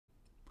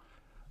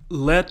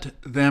Let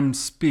them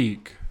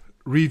speak.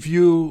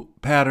 Review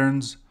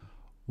patterns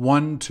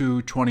 1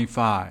 to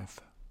 25.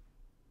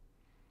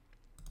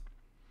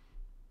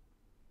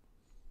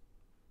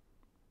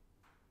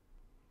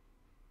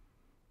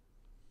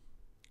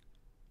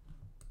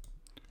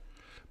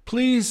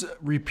 Please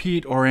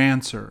repeat or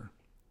answer.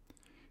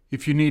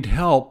 If you need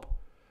help,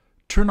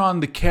 turn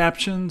on the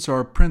captions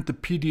or print the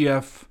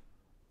PDF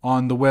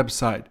on the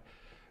website.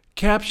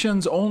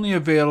 Captions only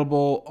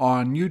available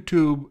on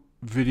YouTube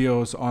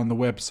videos on the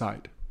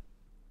website.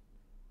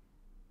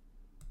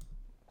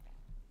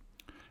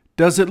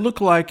 Does it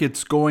look like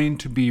it's going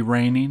to be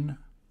raining?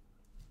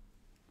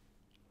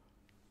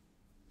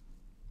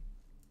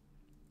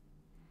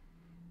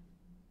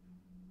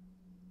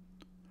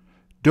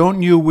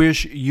 Don't you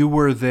wish you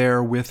were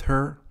there with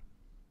her?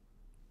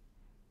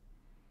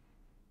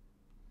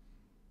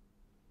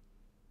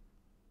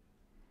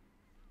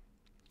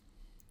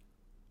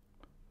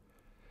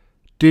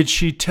 Did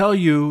she tell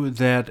you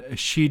that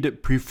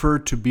she'd prefer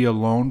to be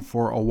alone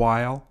for a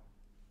while?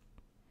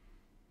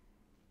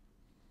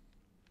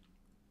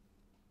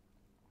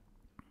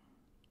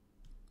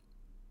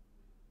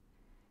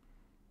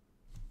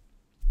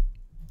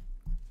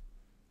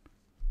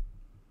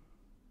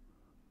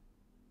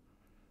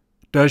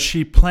 Does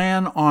she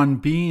plan on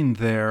being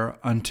there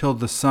until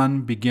the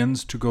sun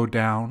begins to go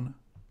down?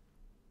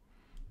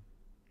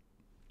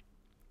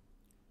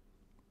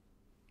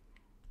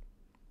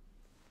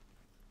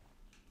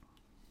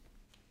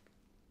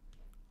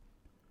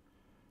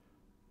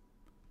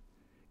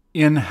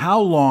 In how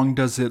long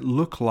does it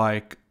look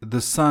like the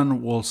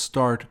sun will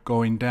start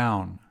going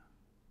down?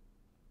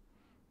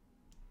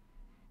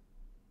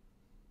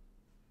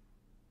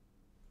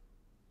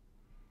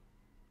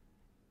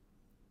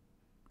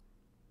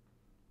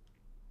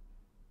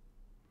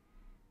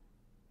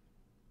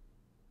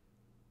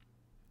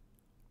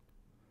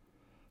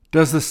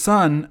 Does the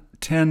sun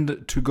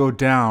tend to go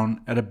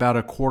down at about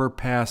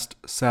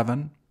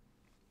 7:15?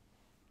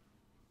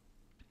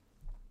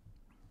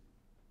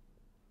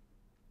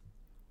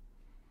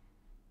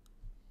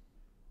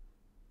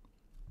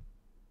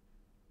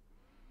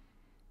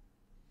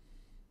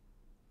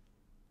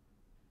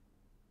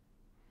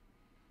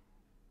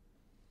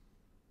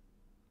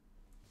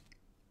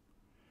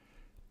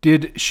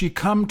 Did she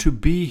come to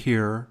be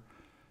here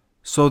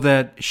so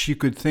that she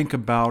could think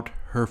about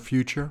her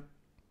future?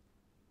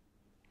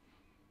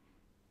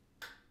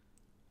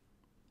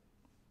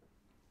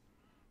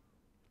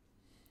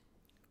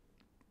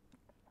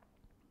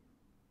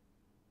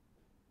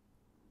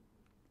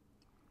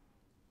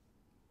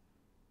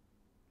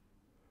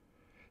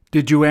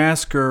 Did you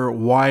ask her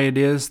why it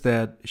is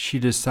that she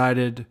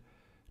decided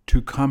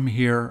to come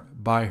here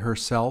by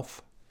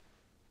herself?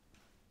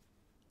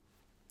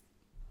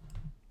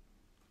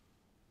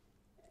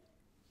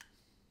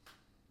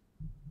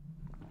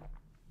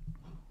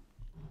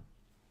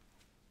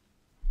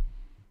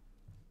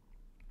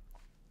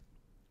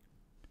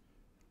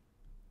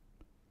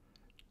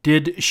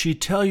 Did she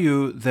tell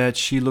you that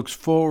she looks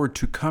forward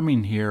to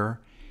coming here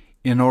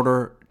in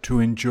order to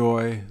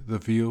enjoy the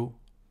view?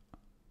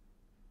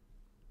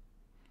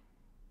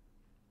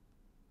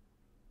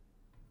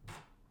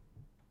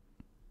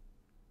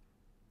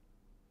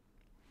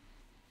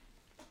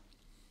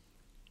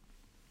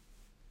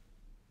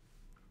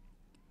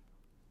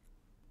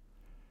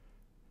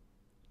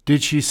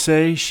 Did she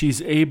say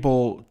she's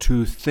able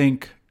to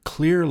think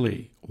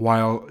clearly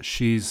while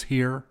she's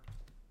here?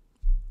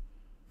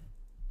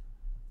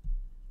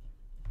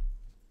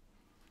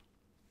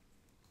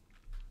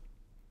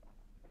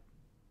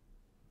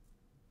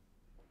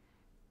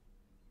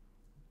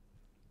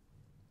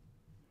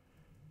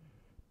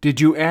 Did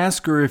you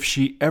ask her if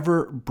she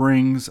ever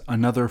brings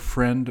another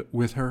friend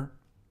with her?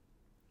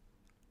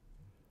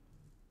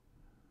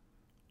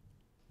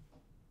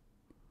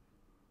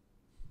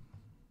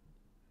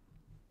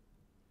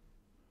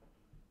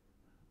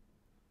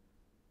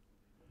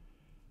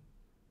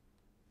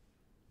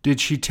 Did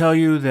she tell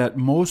you that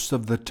most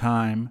of the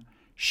time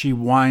she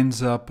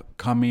winds up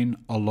coming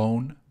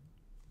alone?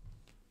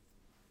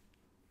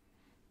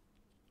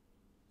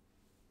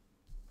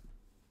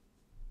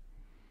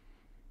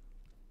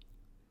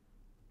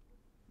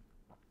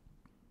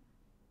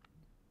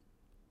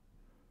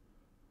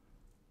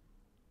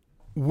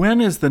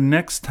 When is the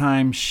next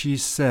time she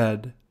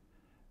said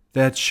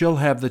that she'll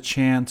have the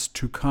chance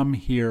to come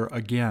here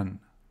again?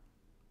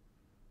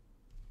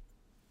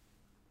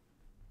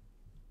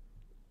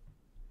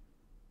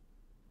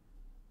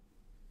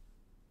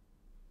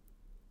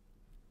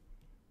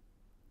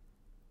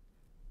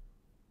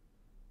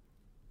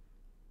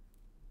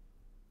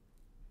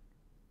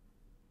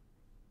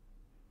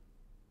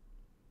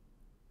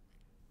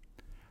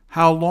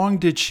 How long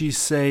did she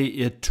say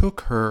it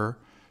took her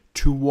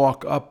to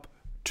walk up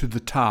to the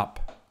top?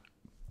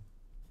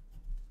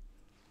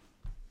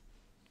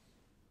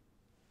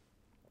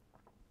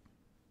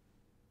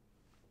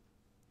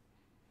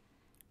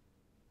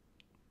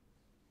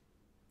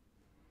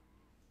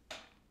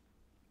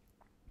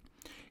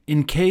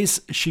 In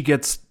case she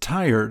gets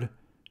tired,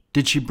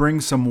 did she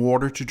bring some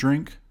water to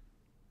drink?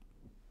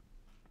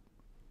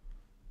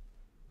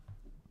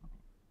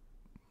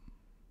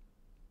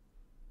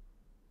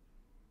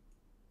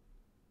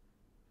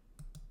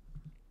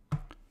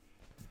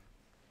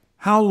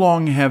 How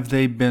long have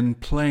they been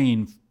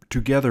playing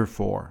together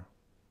for?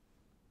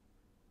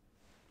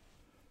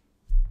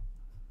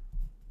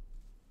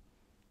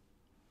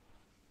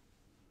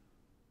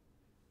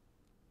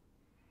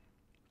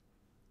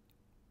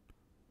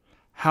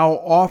 How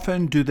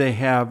often do they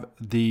have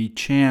the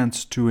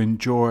chance to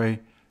enjoy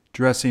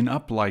dressing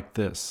up like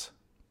this?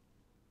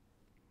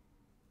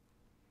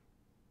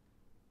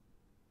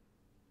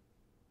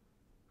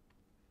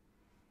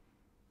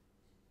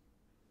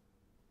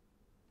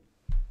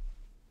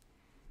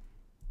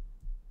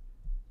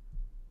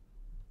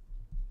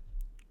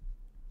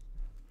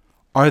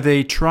 Are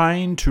they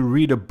trying to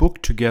read a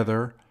book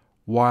together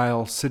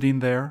while sitting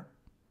there?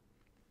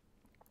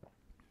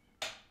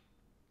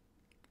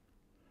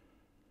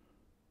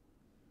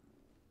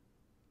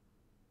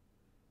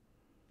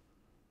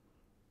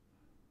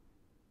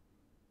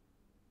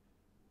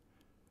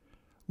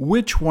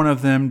 Which one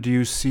of them do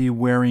you see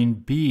wearing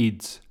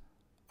beads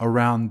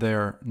around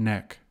their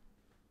neck?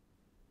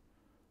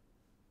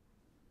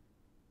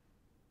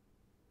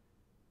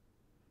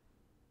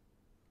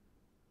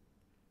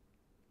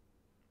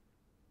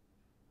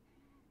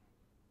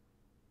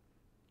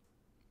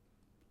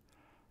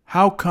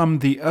 How come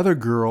the other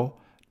girl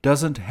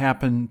doesn't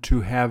happen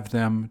to have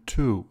them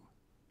too?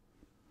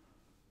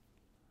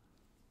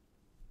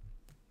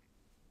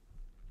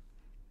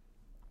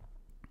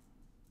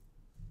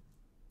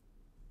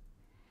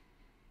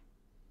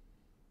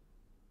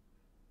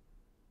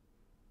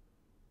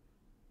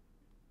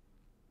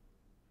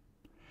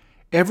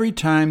 Every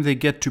time they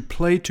get to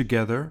play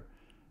together,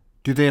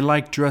 do they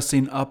like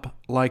dressing up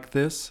like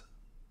this?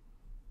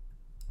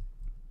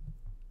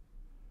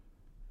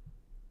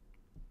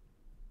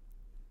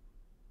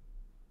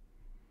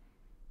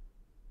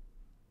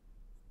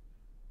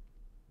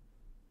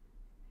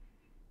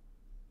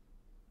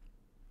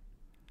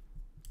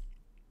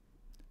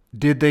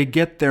 Did they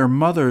get their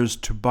mothers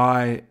to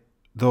buy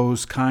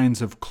those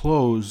kinds of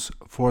clothes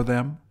for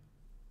them?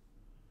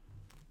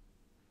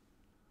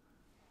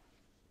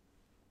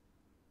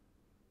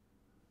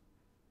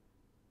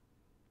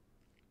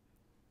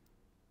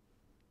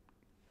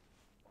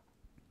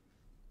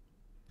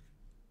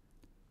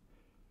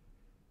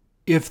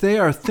 If they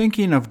are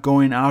thinking of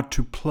going out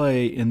to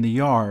play in the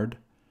yard,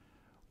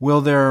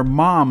 will their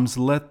moms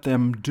let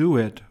them do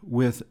it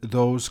with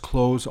those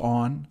clothes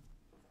on?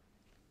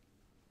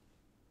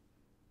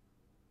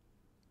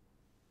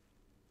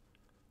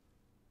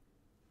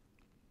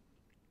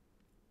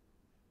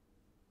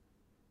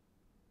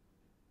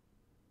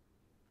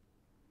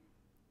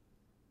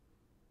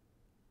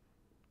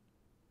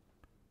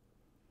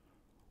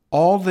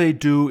 All they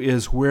do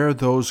is wear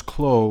those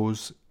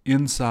clothes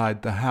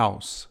inside the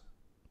house.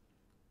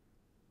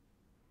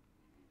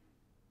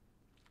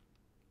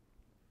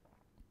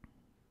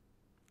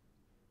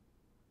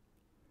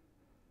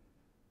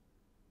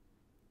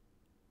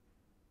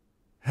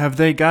 Have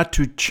they got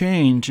to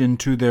change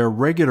into their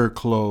regular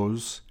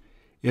clothes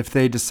if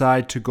they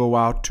decide to go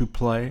out to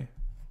play?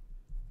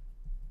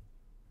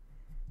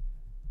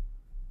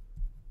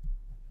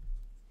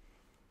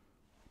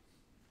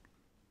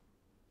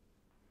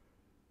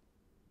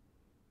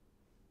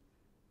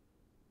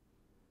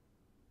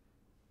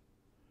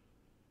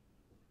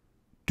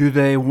 Do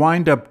they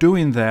wind up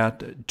doing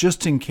that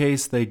just in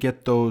case they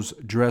get those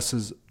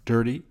dresses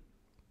dirty?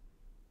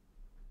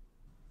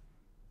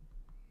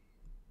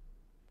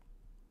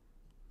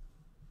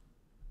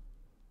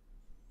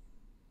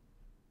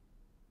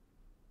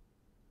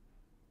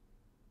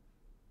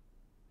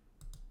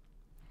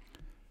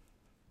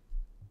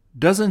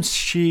 Doesn't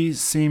she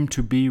seem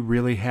to be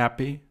really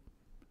happy?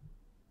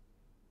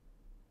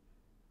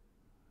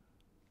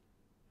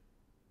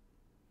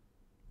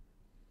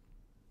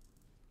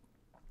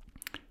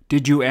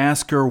 Did you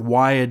ask her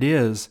why it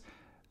is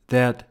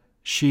that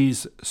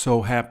she's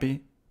so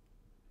happy?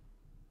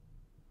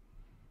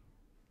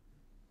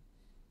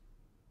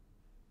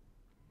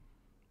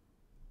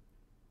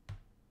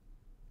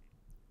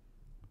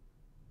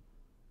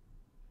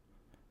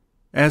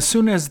 As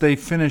soon as they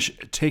finish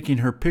taking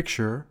her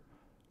picture,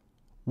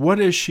 what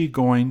is she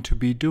going to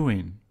be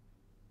doing?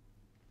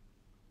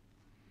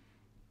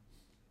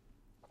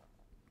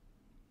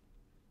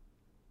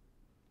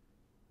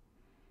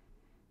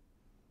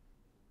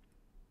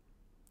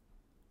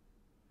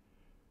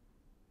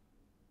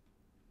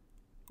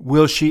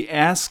 Will she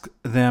ask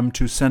them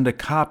to send a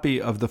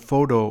copy of the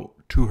photo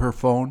to her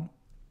phone?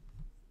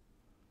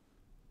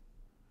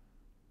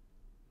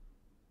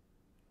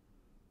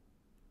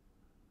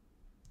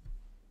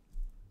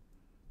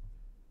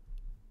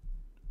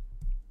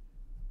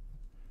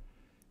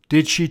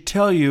 Did she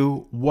tell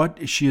you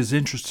what she is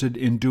interested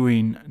in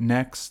doing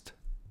next?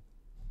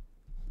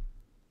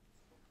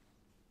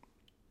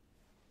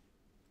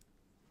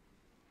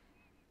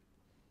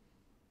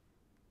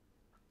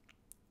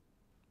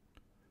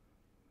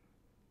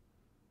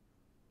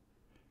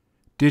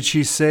 Did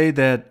she say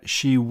that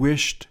she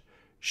wished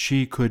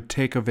she could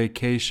take a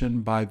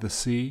vacation by the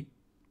sea?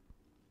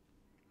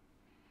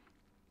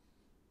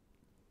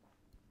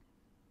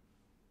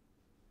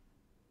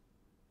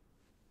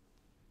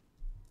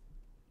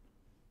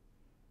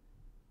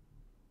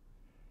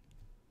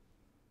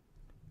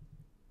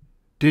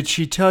 Did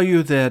she tell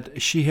you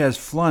that she has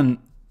fun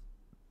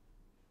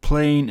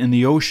playing in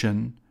the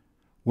ocean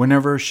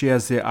whenever she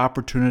has the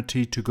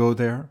opportunity to go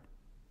there?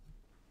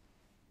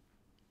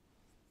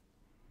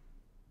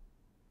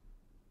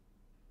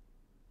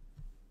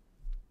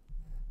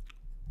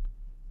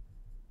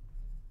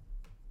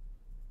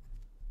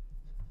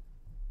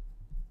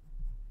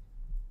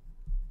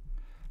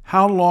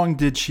 How long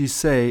did she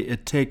say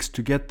it takes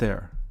to get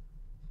there?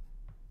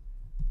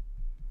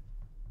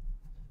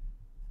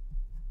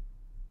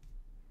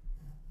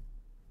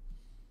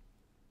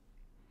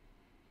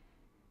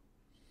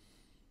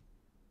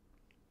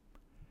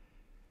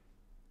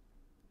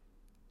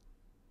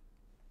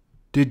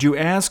 Did you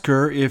ask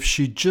her if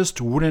she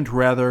just wouldn't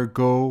rather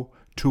go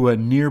to a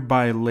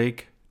nearby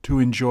lake to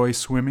enjoy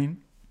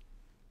swimming?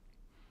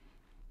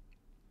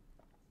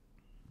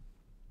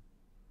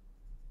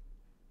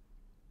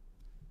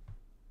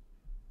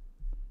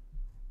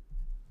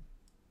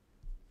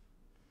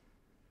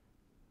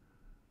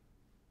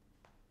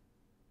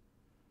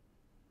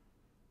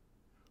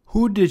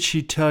 Who did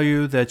she tell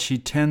you that she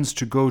tends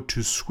to go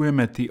to swim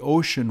at the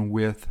ocean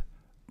with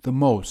the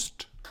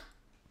most?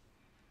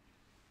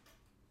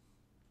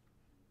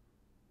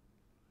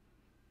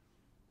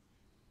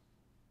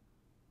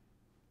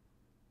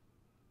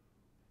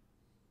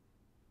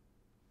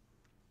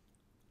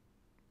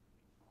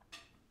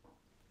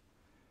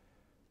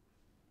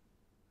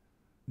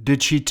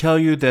 Did she tell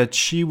you that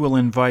she will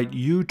invite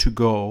you to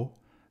go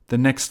the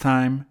next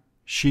time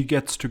she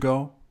gets to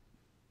go?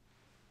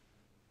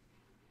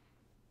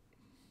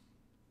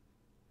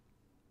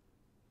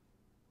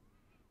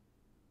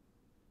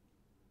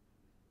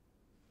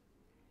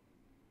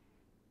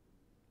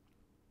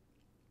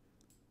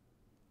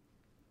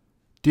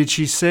 Did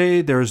she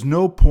say there's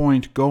no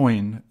point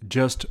going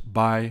just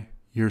by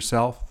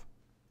yourself?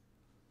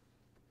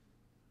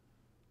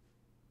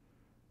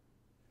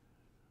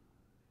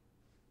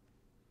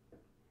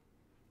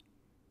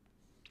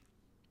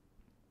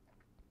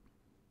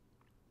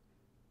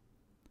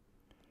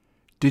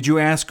 Did you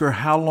ask her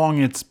how long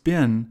it's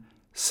been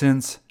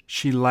since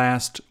she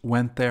last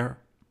went there?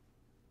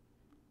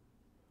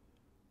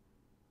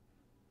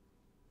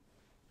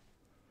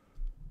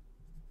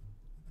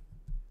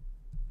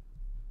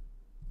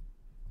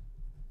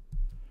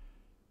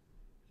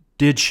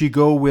 Did she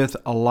go with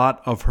a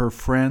lot of her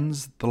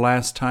friends the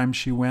last time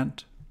she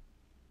went?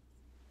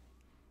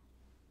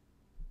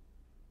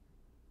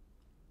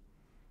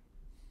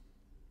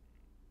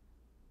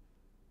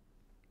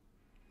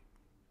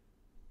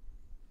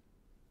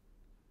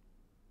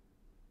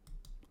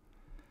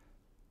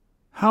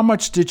 How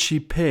much did she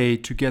pay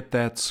to get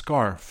that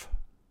scarf?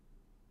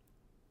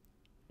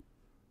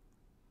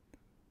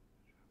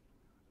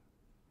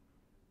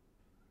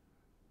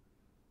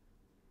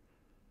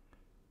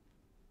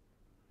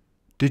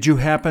 Did you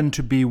happen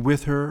to be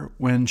with her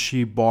when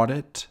she bought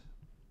it?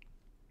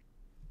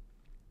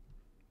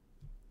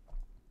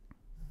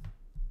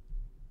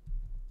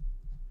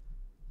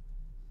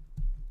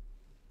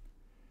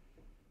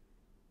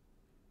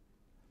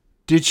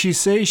 Did she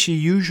say she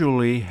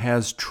usually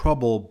has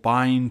trouble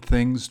buying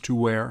things to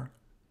wear?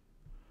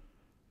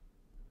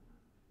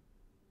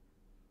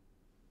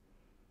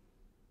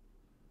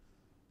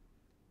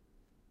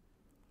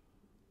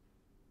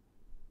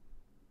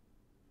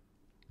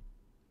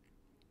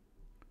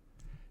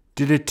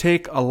 Did it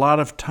take a lot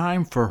of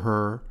time for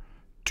her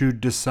to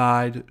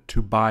decide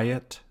to buy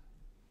it?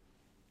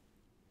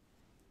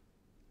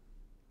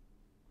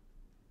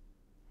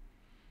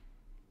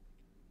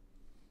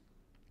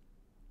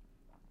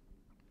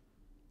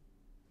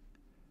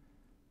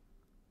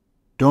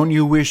 Don't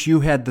you wish you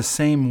had the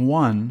same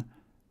one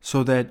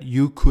so that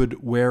you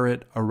could wear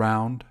it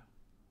around?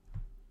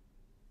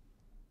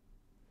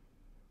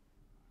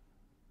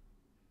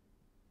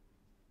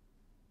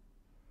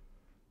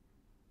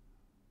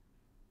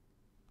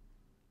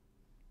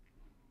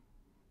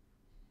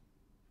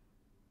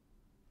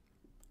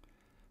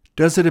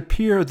 Does it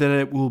appear that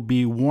it will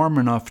be warm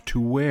enough to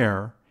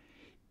wear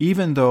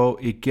even though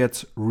it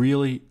gets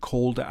really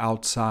cold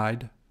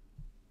outside?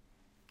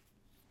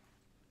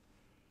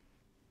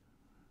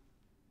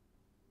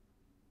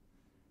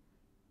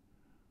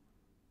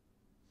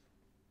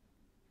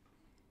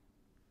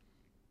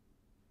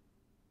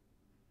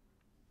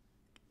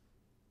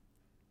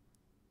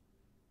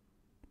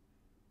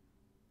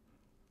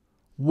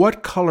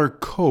 What color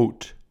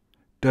coat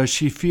does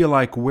she feel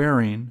like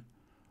wearing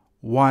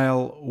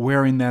while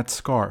wearing that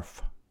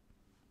scarf?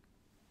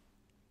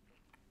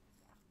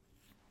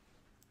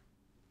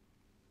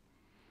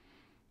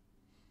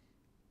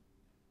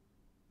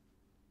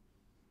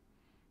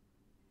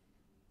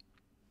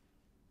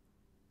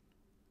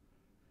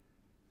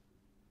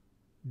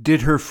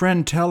 Did her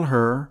friend tell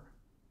her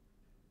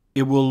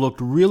it will look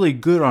really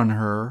good on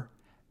her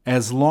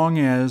as long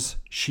as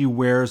she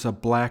wears a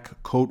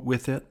black coat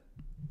with it?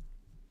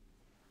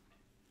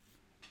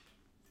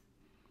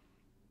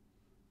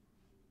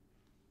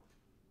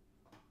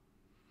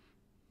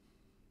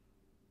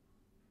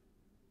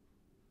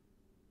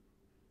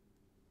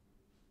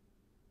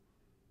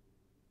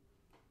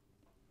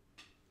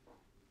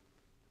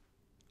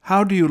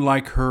 How do you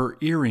like her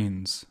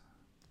earrings?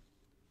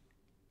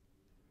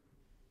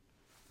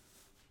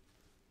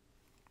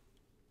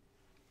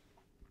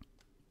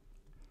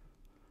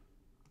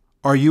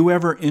 Are you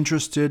ever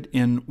interested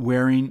in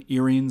wearing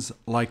earrings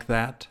like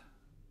that?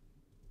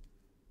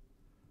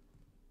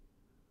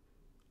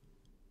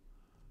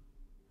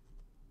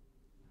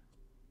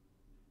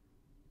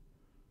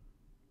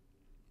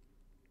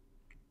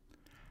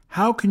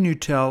 How can you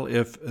tell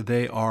if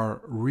they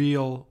are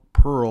real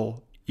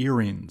pearl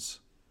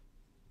earrings?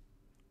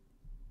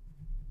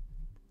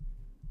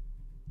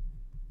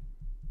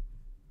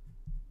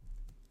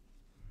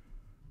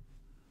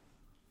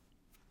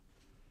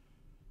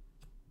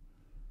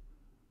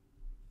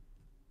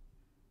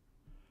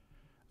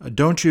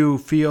 Don't you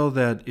feel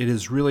that it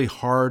is really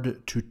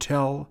hard to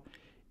tell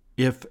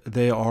if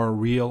they are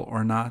real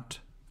or not?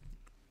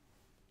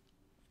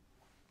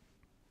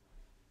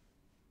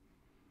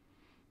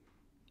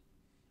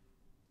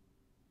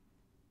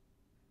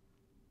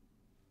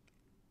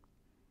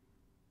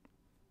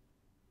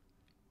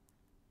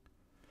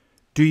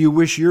 Do you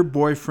wish your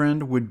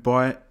boyfriend would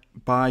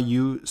buy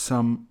you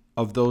some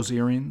of those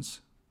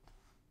earrings?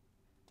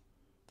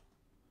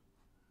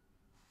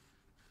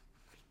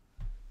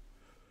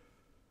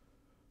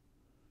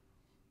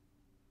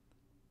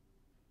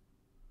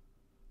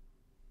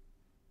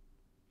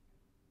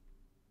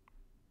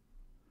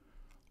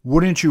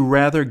 Wouldn't you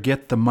rather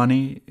get the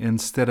money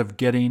instead of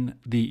getting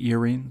the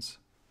earrings?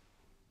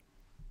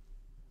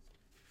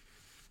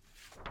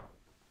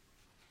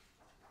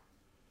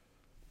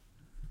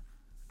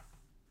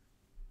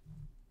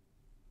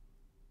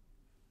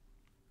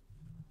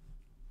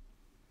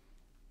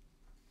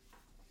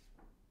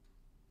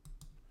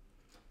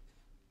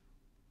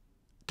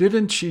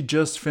 Didn't she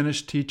just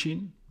finish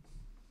teaching?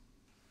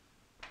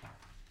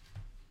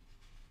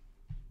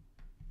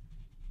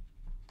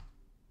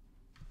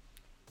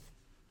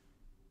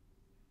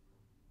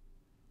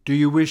 Do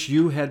you wish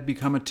you had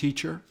become a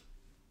teacher?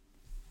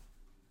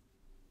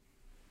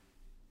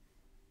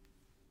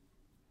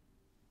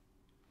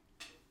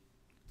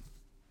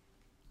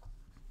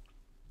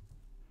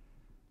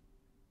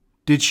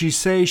 Did she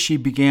say she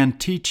began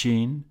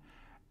teaching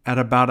at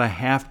about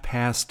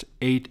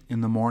 8:30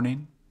 in the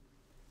morning?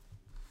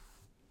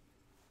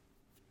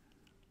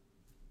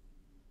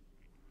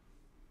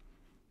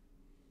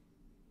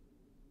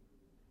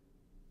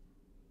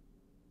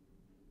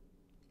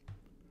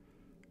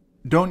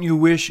 Don't you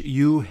wish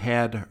you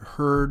had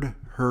heard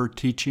her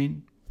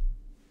teaching?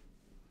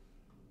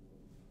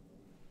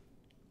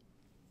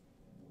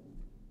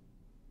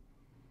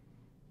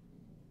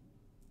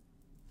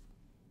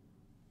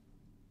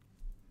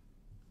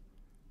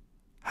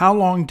 How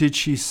long did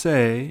she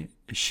say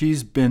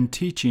she's been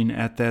teaching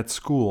at that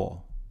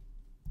school?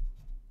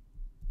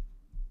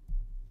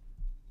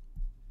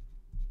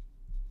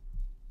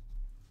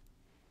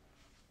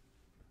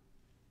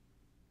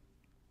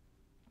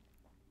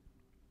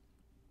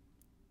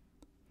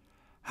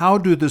 How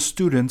do the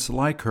students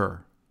like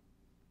her?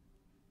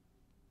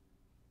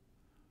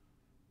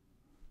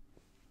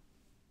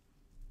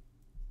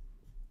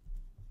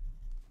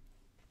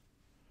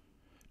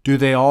 Do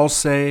they all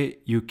say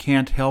you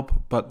can't help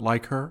but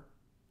like her?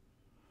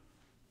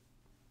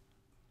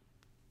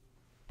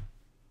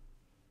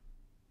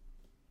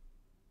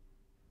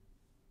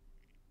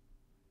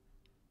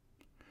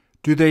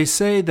 Do they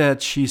say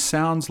that she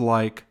sounds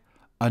like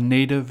a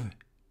native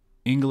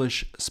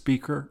English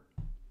speaker?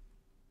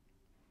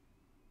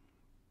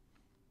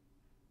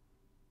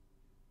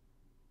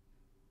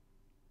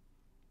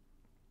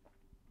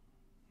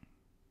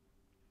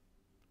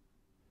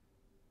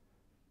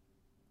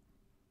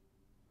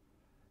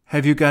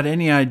 Have you got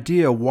any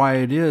idea why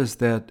it is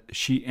that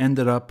she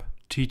ended up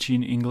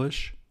teaching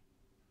English?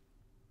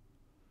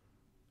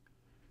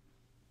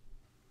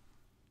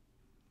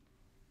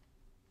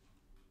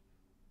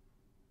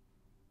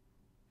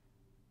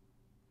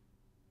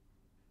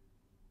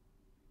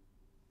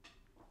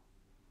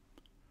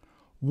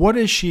 What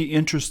is she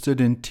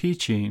interested in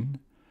teaching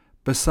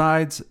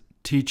besides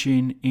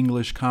teaching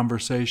English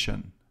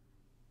conversation?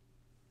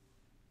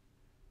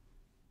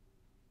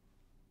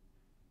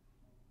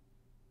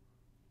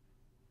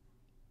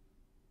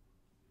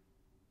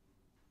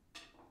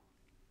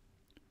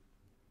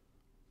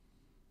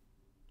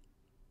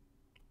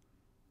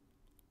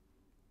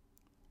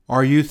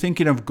 Are you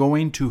thinking of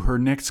going to her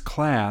next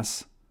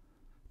class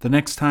the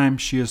next time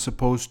she is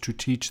supposed to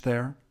teach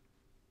there?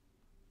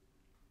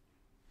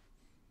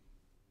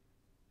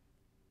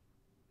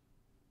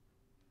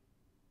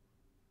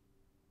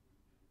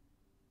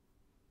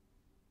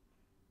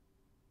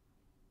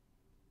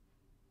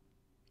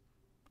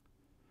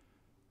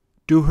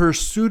 Do her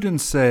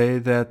students say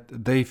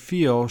that they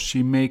feel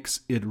she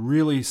makes it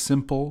really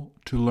simple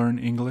to learn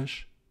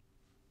English?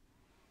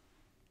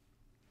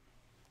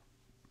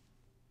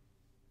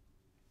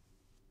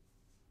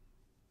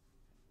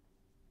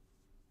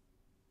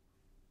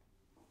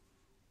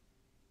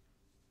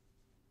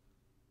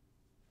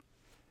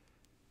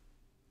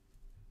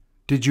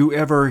 Did you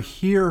ever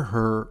hear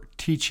her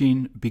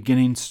teaching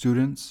beginning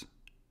students?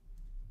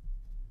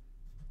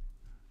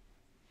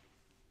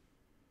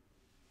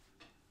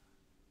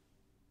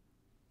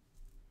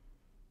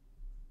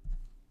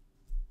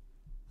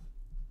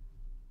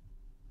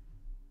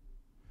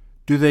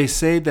 Do they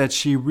say that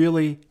she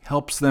really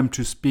helps them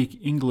to speak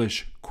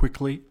English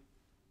quickly?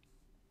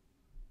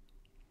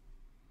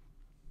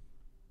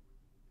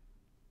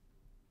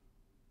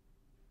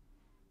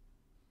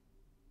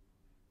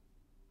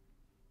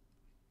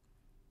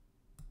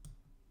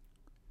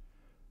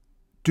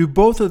 Do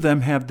both of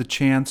them have the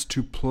chance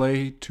to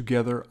play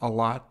together a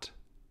lot?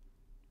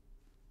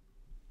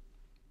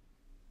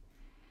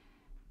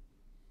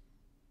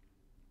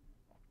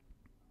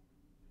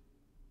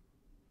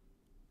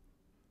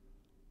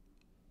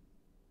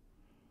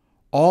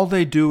 All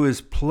they do is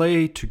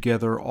play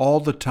together all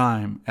the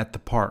time at the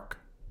park.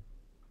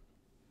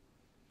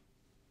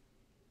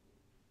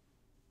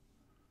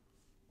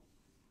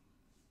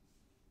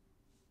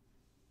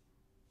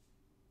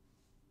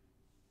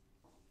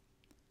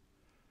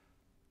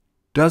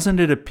 Doesn't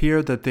it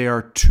appear that they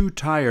are too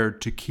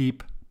tired to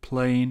keep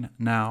playing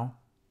now?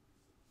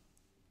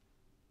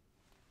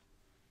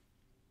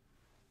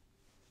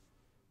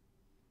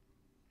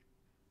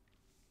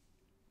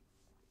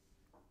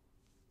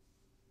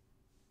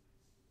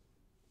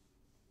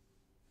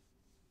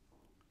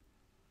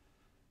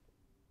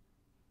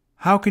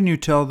 How can you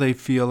tell they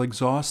feel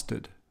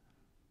exhausted?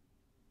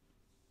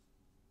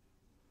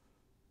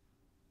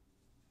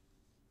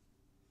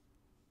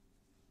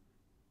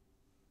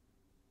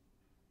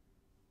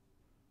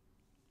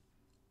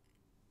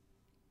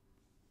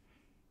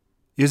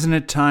 Isn't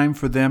it time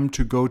for them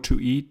to go to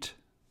eat?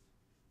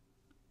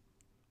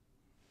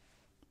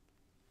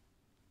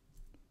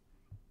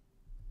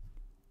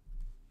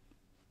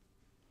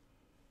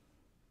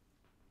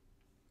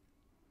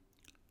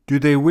 Do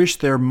they wish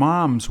their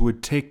moms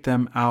would take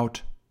them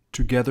out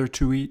together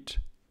to eat?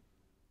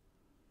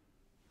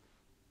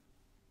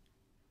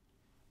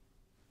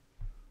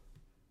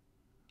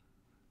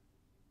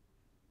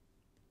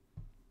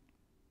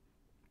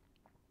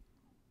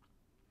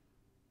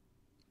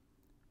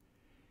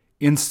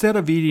 Instead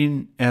of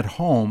eating at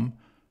home,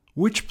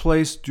 which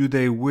place do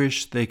they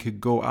wish they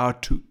could go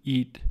out to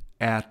eat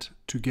at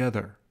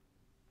together?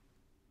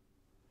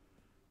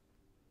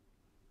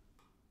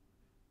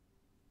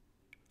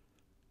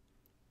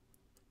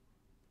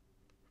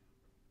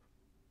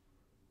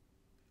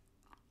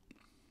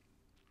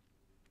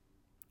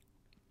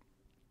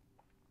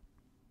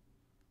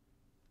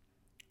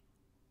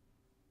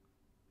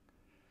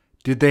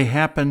 Did they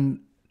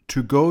happen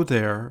to go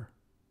there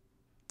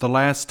the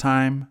last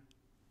time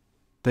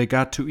they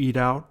got to eat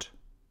out?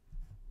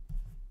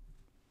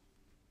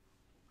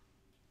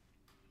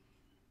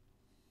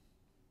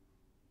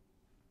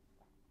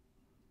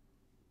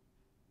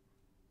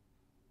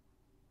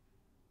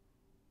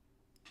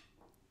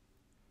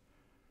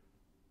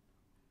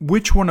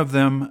 Which one of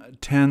them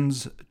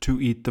tends to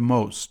eat the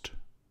most?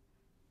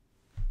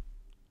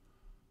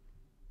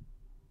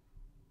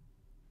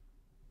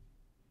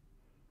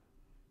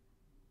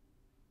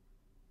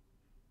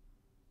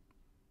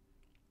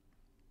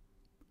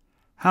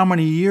 How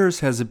many years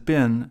has it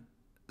been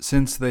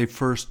since they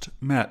first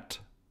met?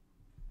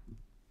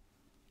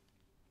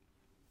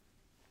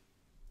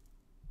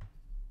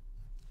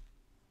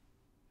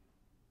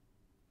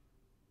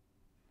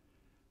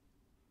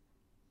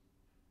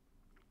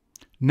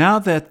 Now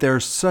that they're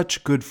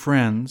such good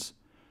friends,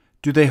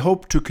 do they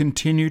hope to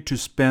continue to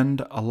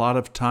spend a lot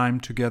of time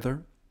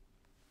together?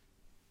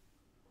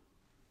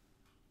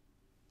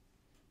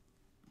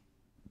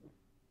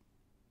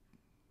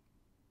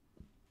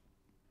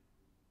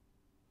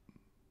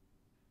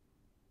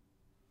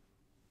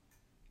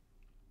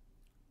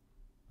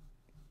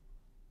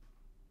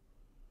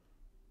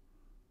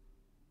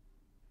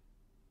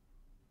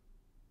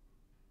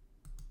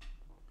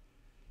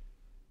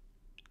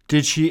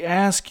 Did she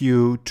ask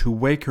you to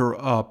wake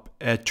her up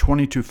at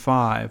 20 to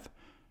 5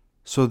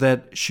 so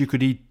that she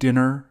could eat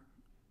dinner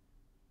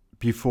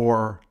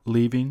before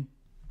leaving?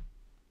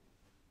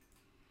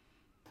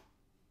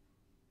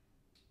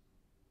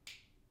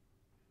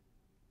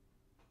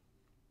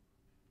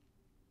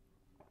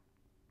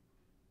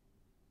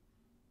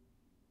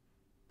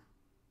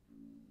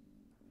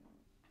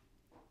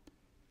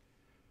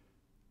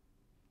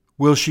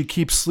 Will she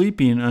keep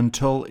sleeping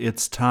until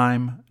it's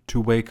time to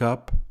wake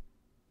up?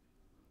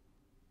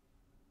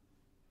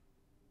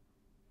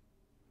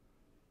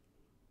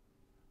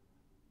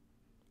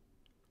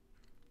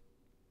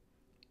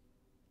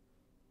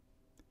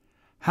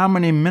 How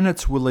many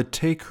minutes will it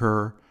take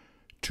her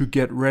to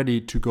get ready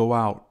to go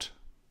out?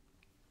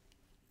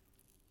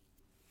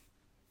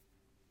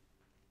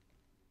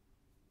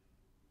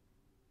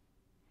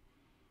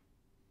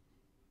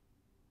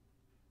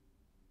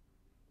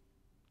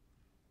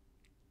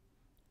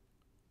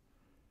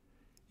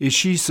 Is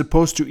she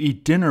supposed to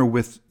eat dinner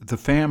with the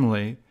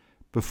family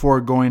before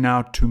going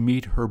out to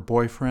meet her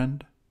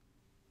boyfriend?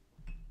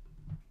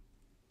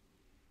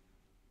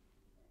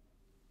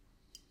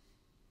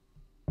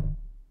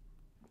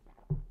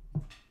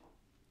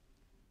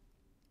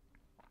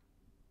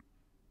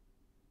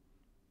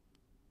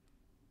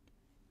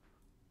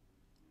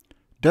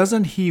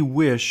 Doesn't he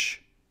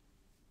wish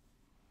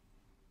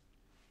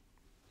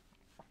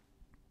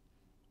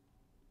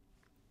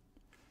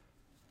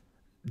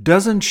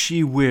Doesn't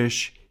she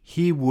wish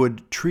he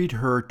would treat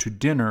her to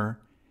dinner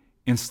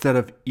instead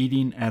of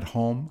eating at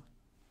home?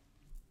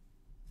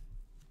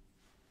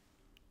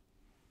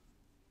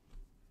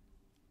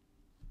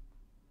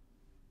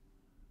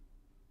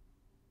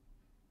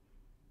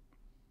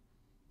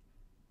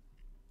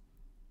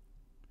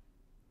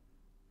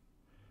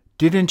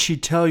 Didn't she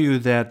tell you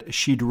that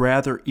she'd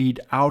rather eat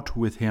out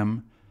with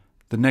him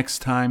the next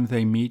time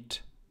they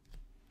meet?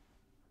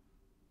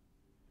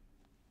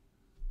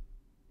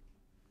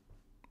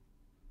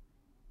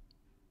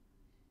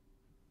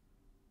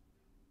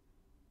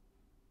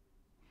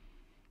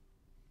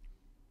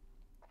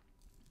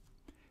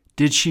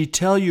 Did she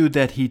tell you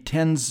that he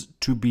tends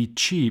to be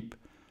cheap,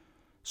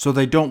 so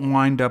they don't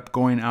wind up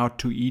going out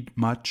to eat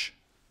much?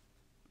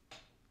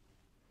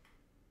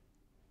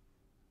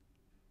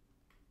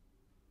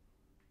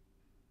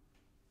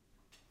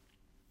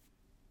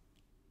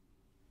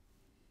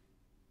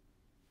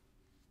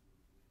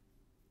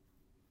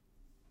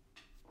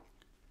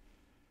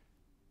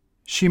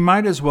 She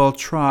might as well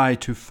try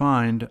to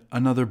find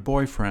another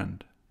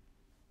boyfriend.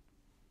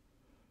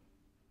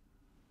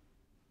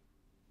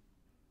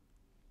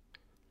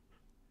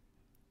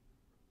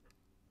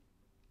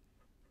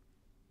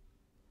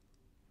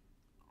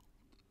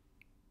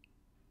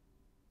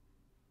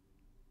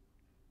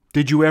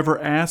 Did you ever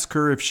ask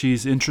her if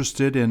she's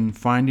interested in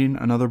finding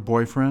another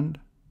boyfriend?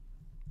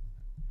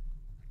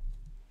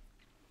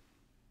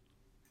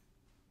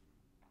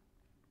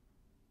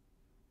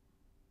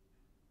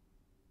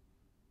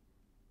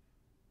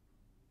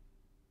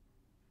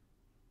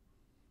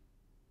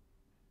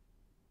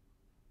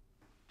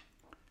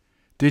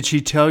 Did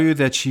she tell you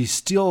that she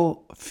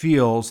still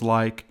feels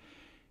like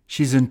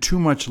she's in too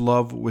much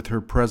love with her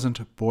present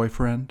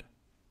boyfriend?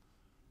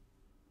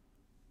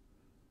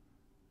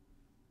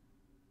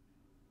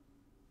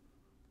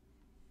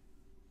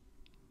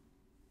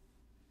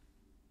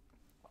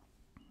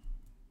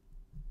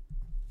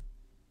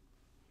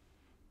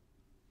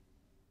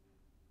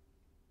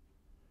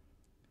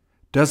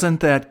 Doesn't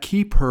that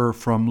keep her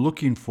from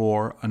looking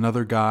for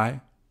another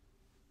guy?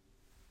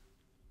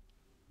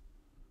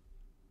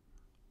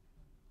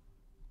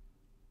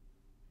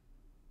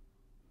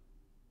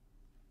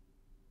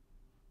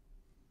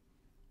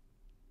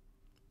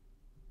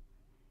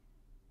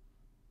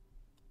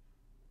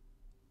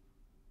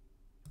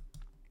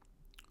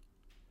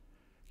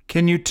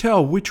 Can you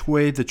tell which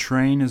way the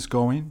train is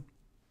going?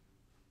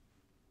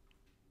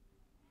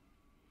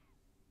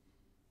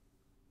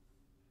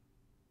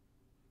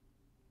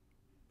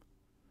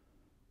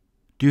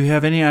 Do you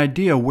have any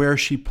idea where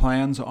she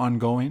plans on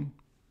going?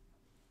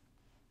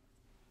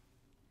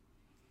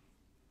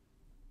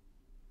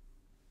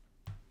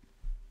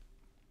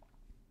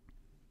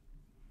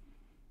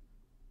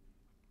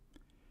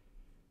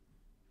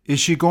 Is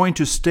she going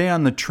to stay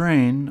on the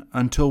train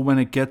until when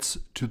it gets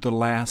to the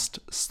last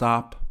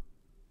stop?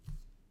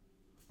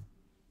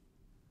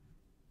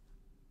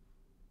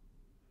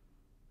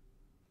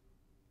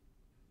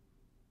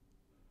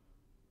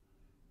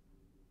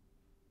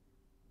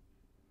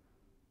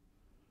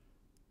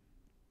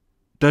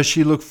 Does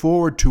she look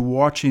forward to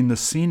watching the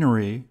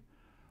scenery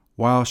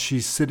while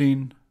she's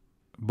sitting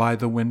by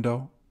the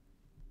window?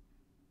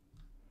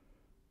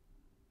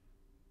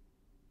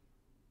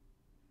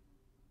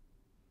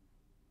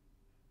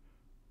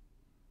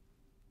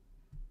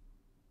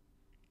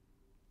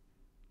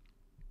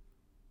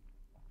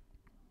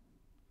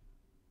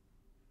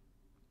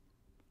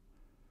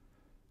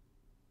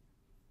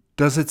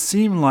 Does it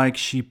seem like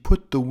she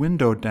put the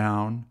window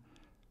down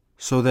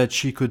so that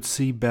she could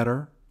see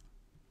better?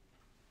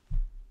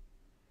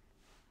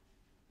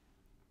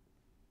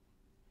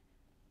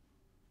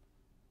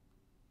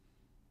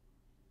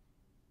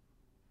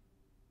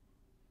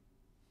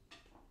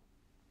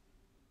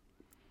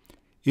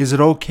 Is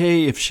it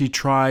okay if she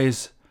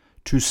tries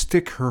to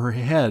stick her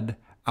head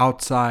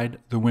outside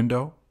the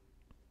window?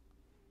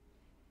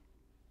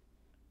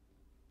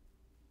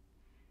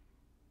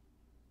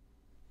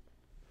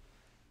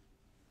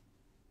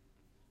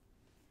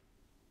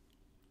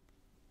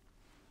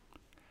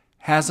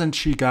 Hasn't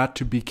she got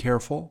to be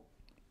careful?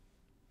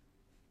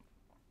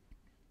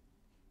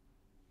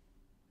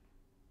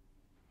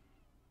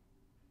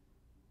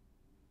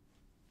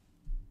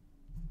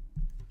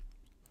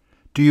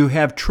 Do you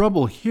have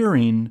trouble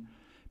hearing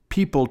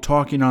people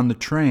talking on the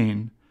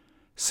train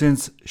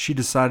since she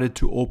decided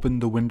to open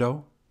the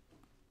window?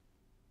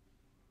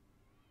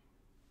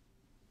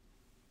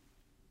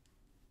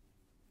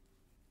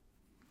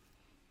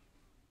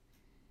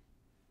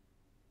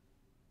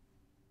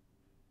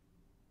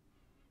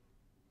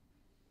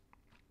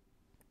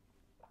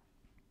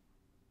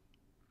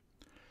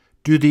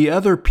 Do the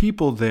other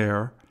people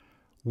there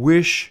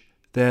wish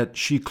that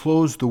she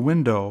closed the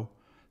window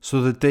so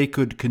that they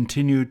could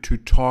continue to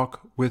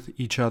talk with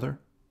each other?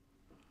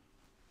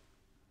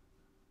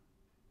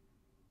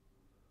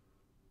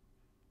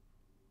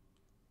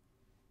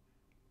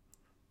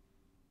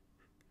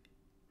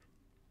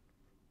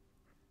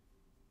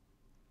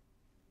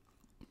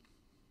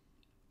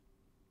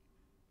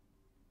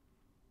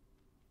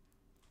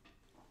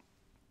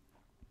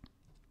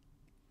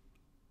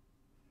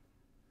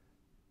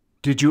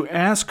 Did you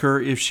ask her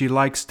if she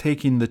likes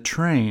taking the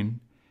train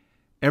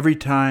every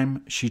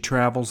time she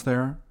travels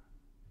there?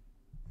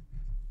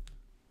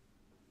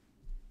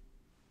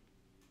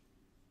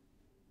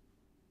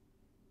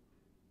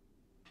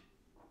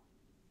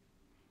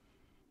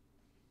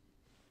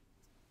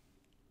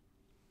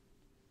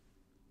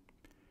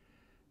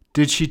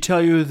 Did she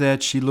tell you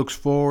that she looks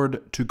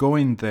forward to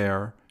going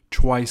there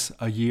twice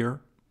a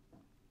year?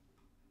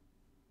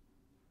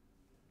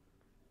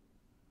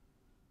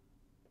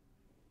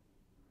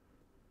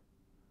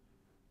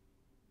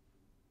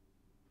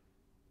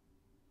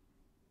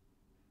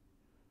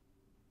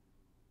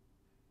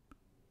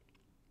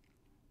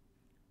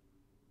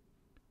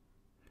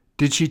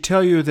 Did she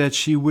tell you that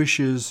she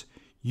wishes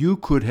you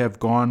could have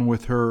gone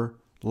with her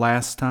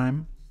last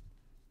time?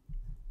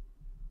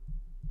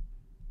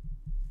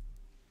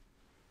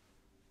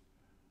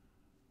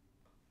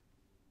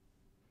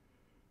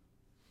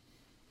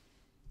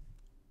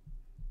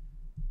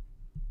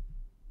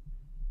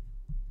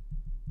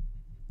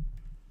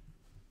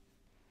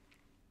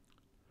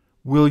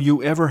 Will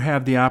you ever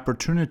have the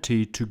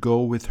opportunity to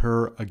go with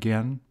her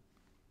again?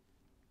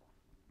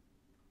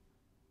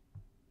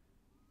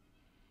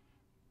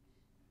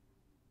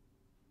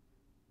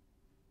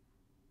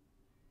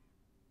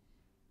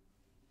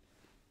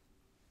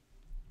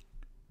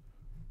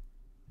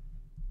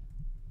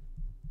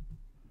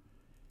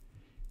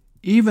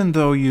 Even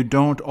though you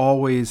don't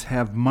always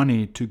have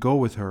money to go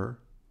with her,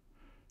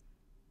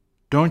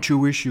 don't you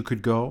wish you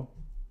could go?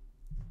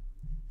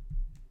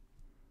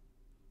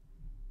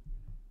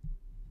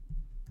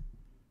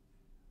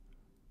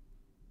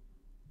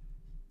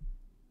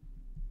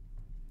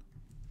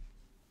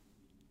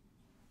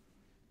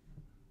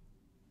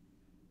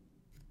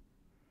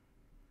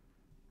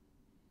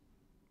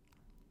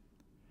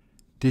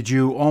 Did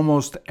you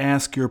almost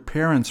ask your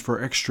parents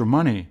for extra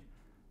money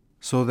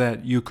so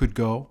that you could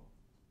go?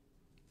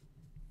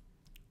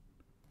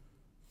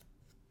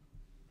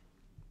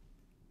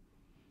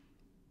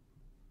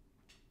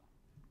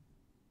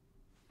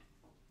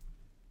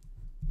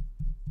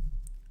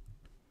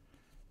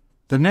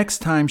 The next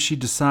time she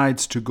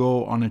decides to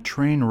go on a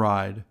train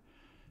ride,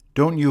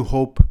 don't you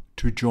hope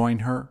to join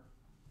her?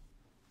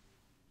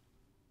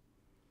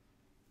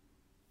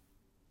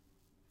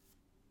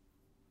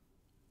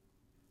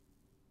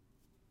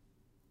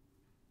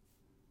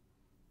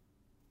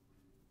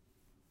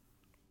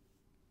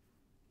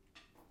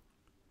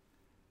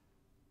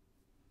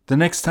 The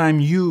next time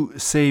you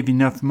save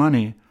enough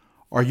money,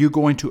 are you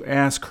going to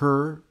ask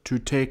her to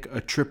take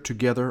a trip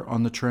together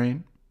on the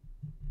train?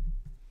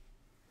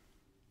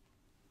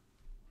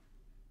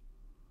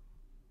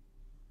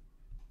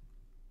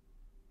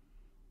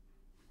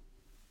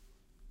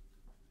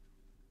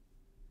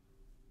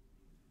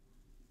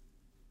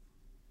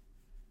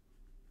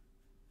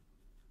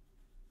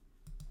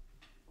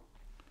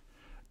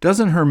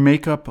 Doesn't her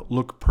makeup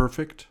look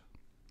perfect?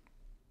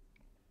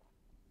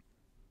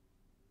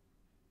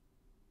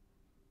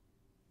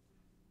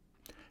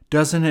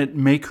 Doesn't it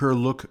make her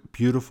look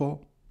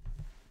beautiful?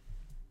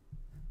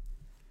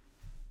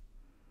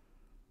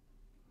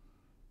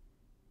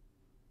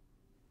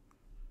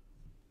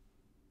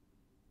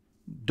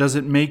 Does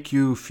it make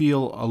you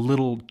feel a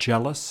little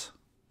jealous?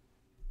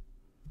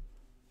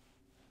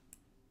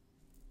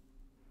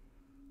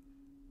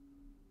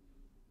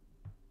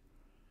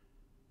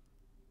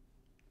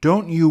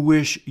 Don't you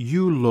wish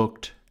you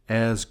looked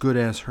as good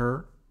as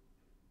her?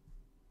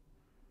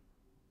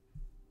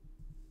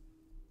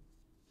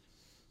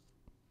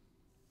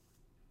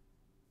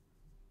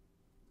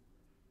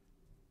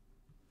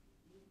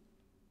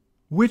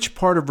 Which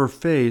part of her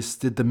face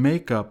did the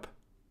makeup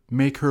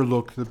make her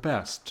look the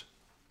best?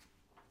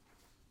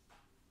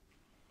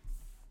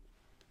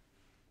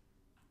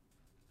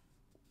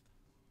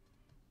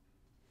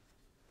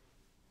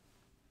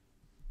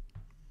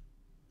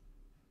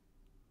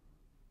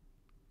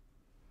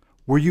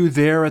 Were you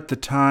there at the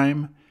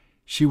time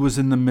she was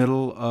in the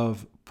middle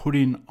of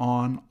putting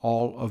on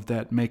all of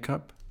that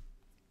makeup?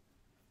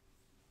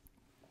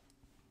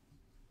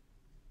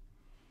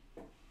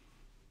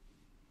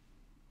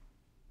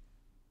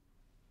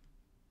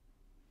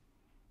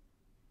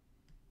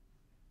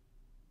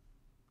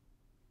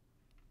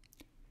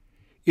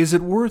 Is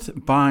it worth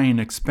buying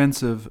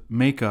expensive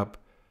makeup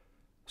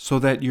so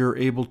that you're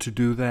able to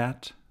do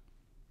that?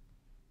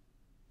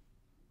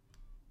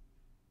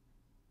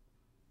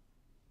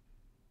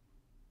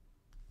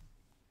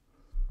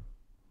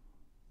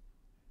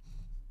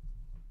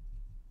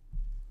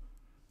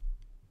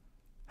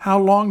 How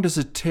long does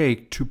it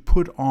take to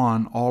put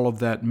on all of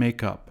that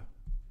makeup?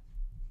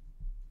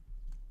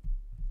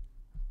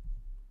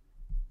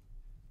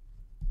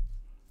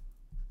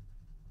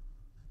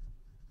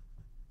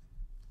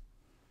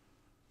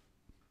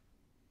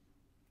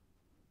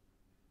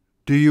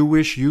 Do you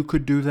wish you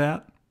could do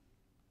that?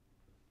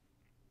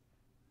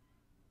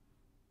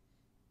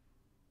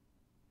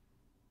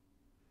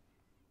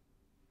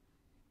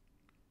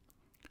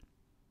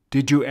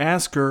 Did you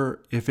ask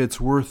her if it's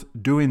worth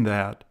doing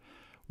that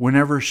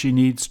whenever she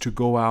needs to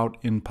go out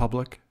in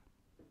public?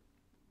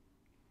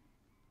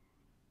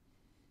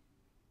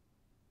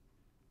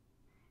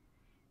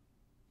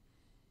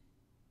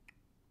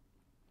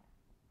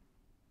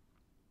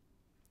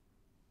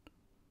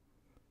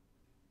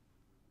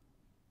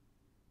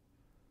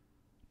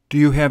 Do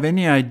you have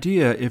any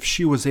idea if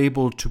she was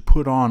able to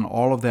put on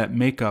all of that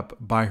makeup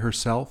by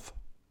herself?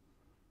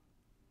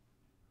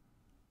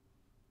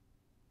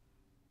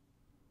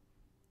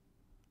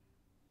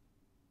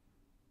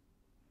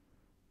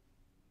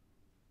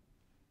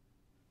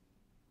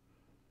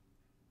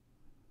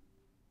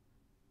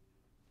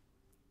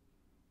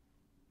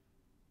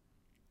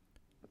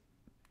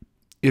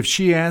 If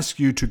she asks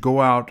you to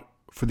go out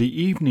for the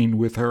evening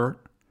with her,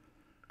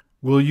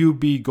 will you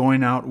be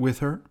going out with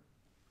her?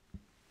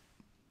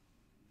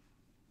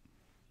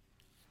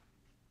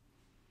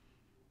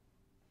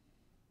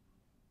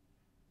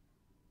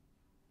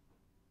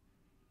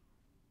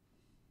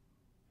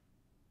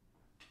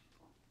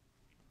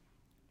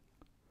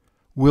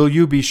 Will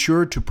you be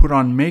sure to put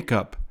on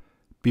makeup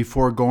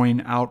before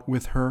going out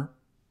with her?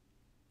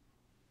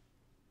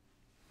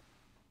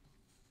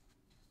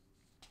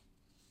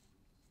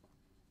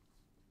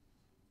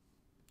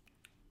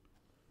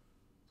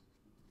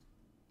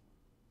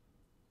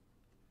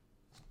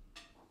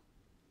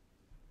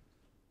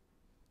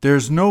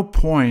 There's no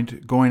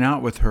point going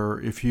out with her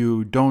if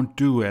you don't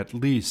do at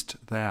least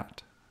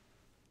that.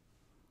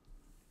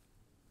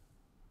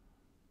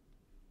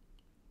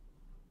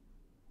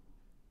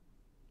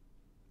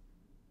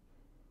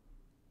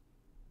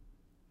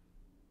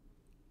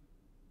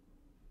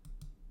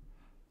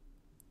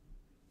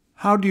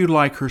 How do you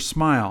like her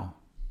smile?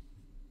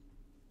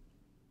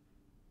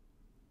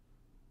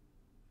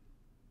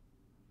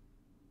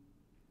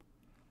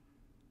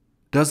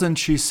 Doesn't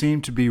she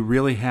seem to be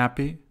really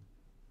happy?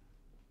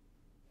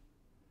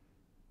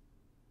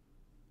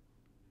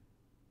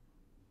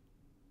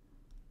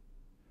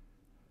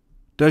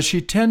 Does she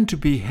tend to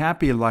be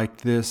happy like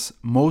this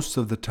most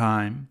of the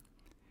time,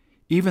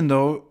 even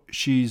though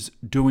she's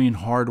doing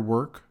hard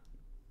work?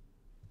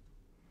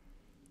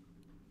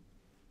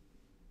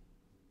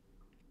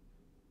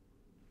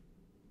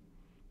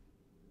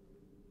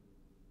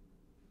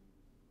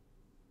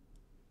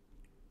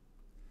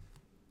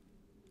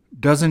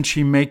 Doesn't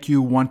she make you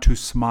want to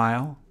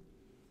smile?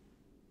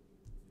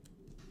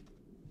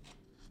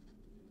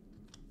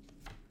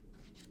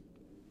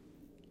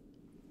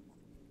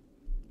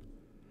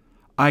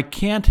 I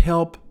can't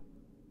help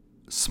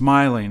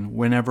smiling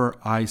whenever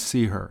I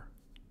see her.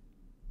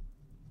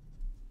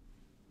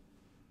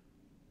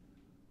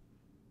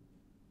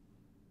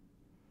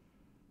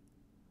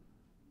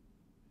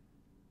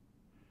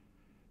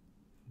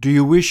 Do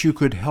you wish you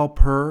could help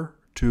her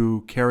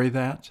to carry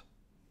that?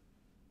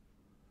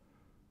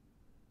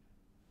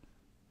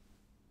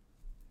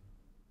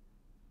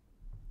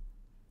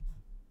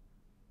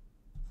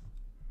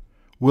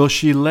 Will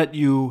she let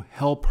you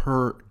help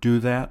her do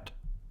that?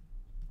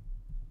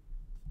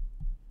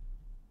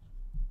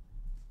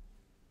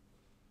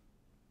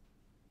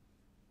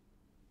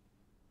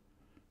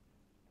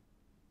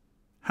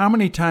 How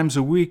many times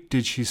a week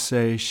did she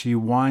say she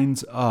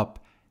winds up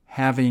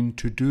having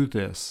to do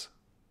this?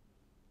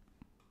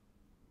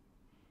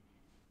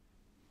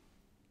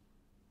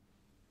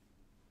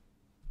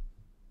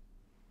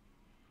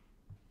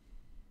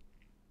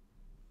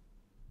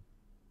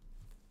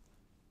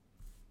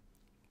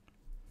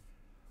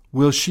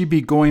 Will she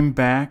be going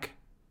back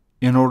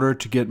in order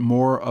to get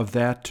more of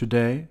that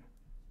today?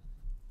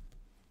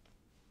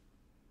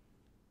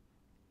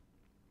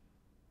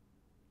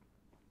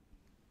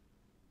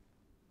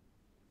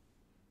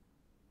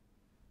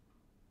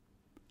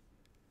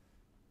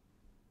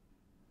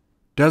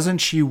 Doesn't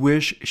she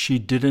wish she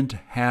didn't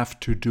have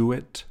to do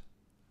it?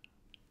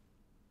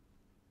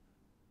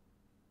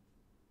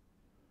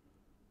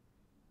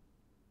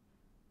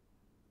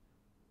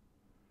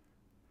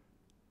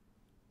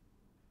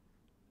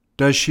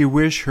 Does she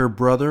wish her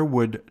brother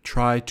would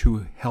try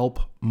to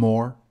help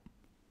more?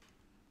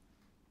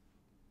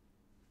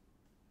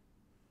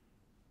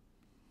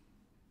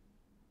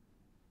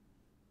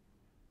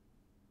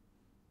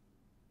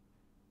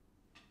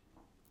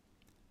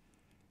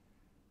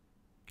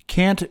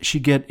 Can't she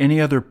get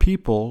any other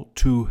people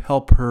to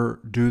help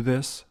her do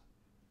this?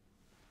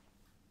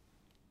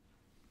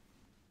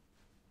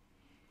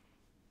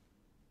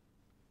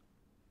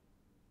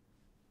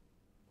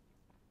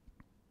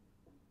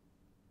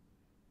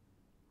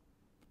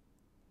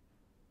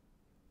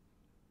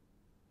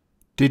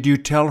 Did you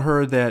tell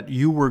her that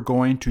you were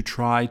going to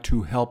try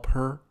to help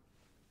her?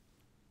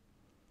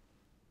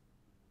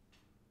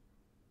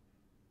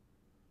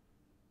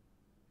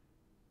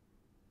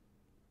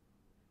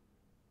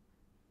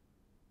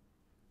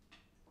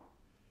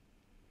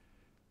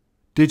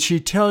 Did she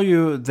tell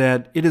you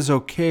that it is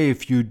okay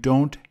if you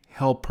don't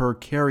help her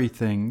carry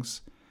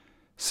things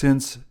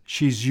since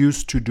she's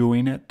used to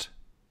doing it?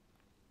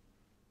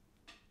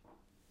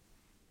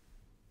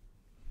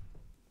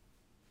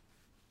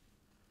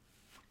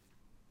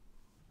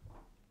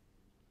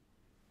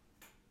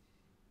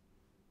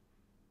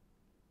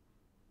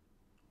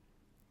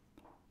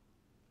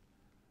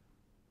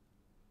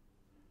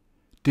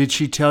 Did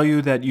she tell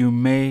you that you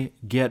may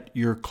get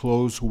your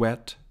clothes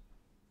wet?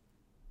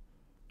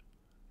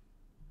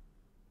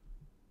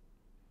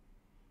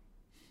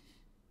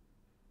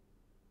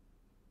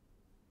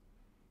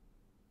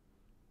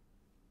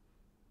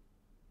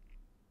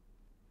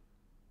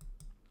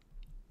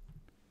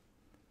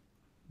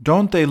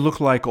 Don't they look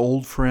like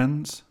old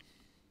friends?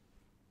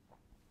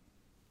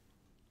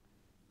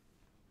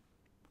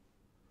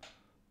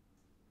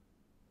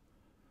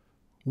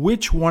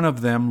 Which one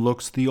of them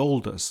looks the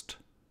oldest?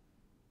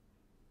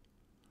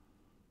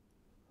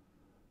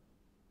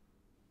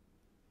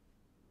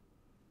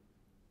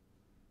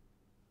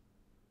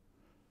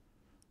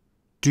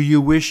 Do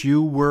you wish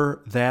you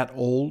were that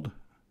old?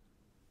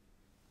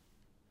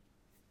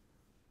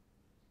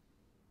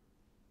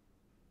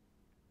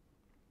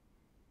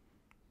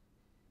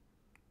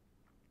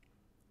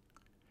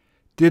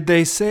 Did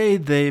they say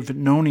they've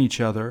known each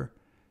other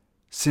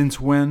since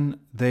when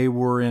they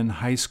were in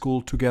high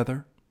school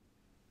together?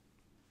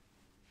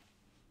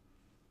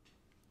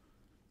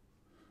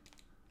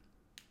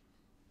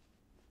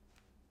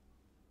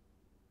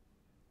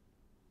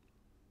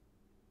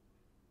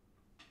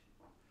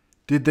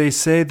 Did they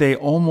say they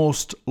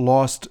almost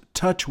lost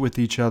touch with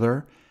each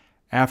other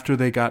after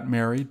they got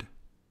married?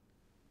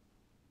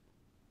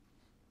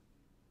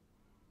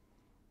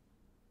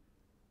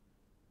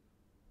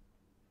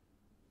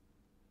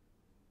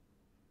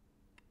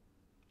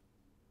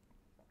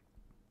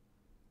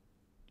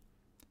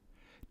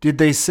 Did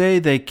they say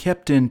they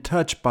kept in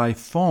touch by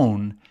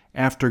phone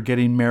after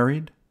getting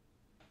married?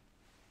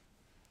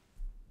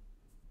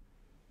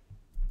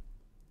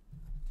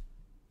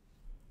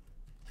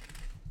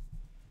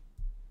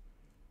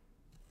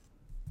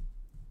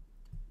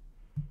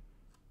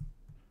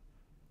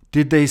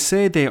 Did they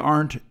say they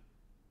aren't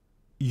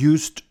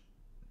used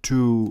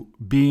to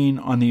being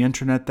on the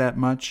internet that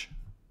much?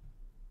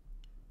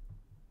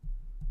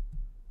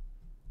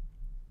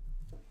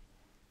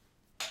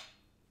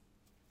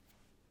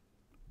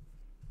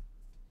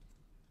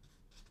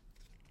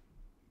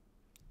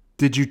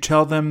 Did you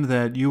tell them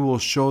that you will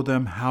show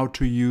them how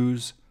to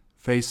use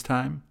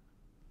FaceTime?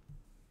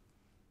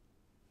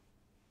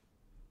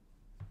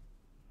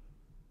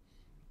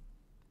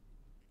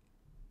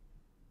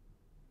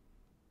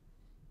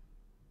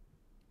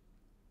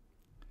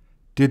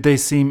 Did they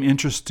seem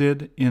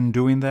interested in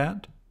doing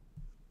that?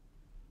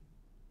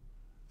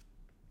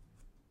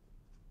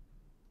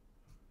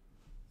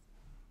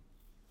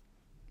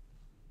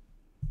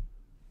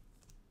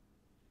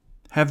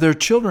 Have their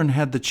children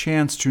had the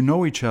chance to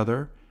know each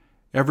other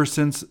ever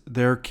since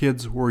their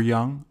kids were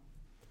young?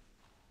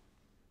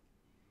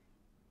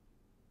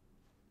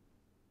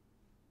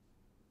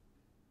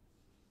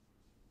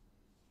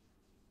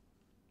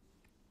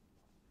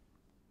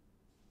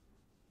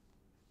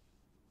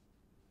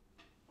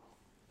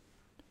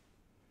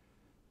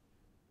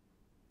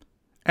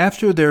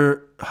 After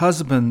their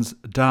husbands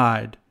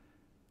died,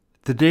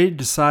 did they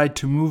decide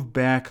to move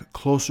back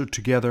closer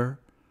together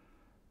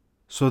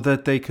so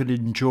that they could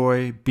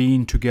enjoy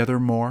being together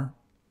more?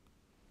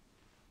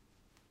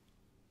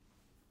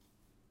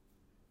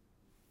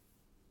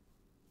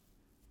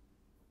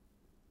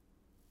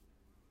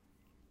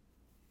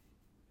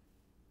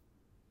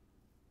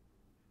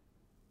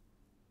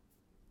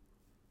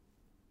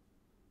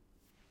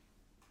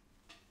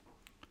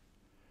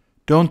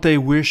 Don't they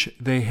wish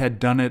they had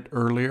done it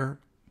earlier?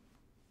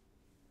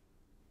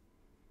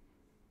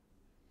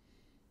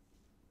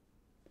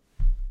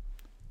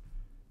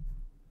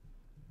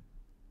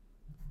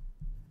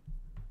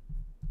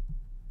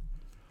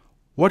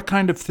 What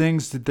kind of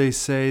things did they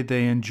say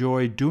they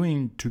enjoy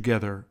doing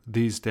together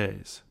these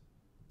days?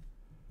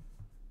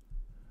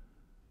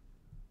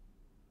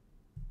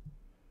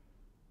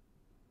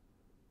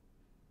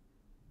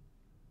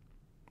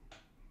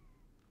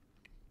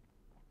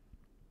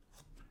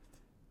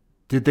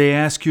 Did they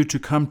ask you to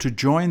come to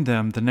join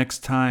them the next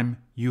time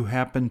you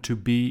happen to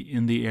be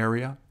in the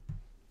area?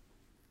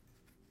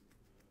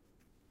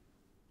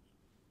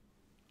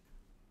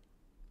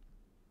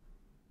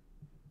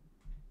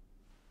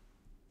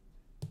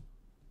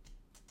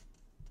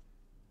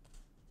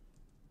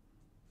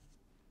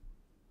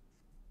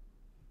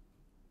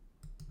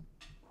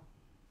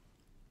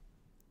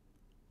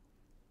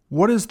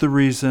 What is the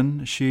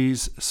reason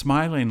she's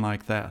smiling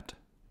like that?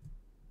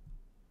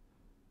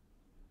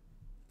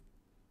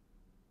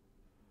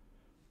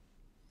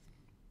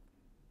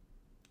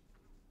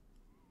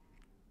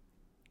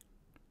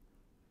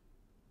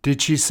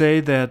 Did she say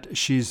that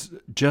she's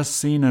just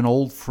seen an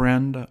old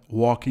friend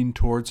walking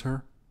towards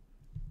her?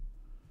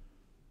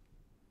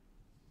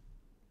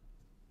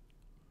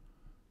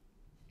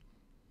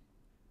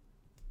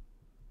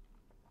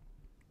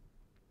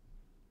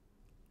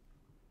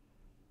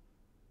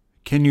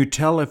 Can you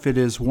tell if it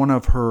is one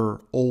of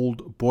her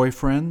old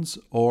boyfriends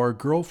or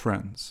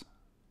girlfriends?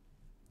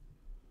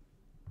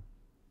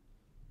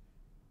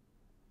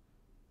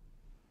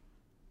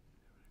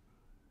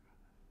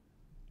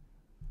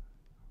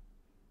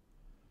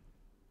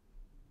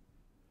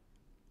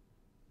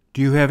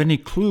 Do you have any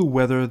clue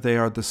whether they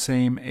are the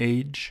same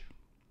age?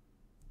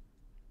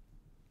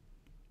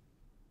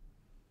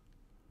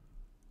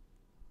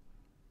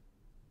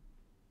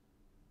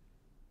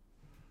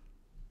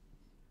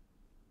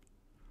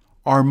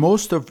 Are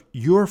most of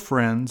your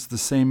friends the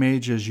same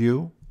age as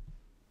you?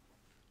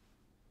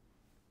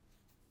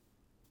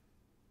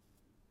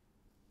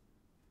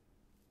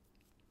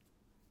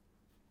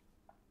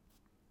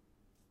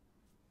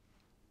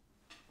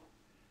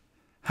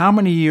 How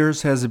many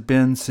years has it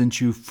been since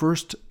you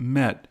first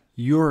met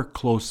your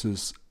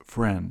closest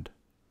friend?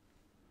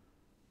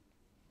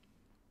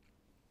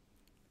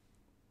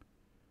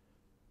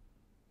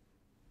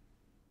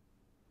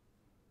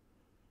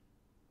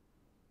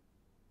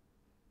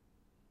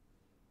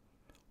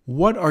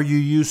 What are you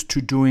used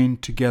to doing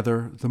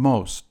together the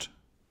most?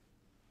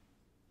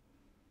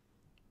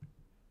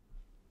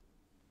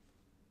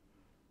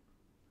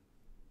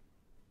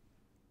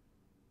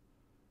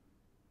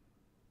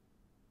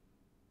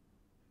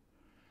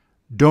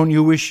 Don't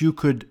you wish you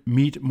could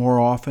meet more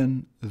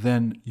often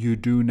than you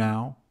do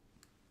now?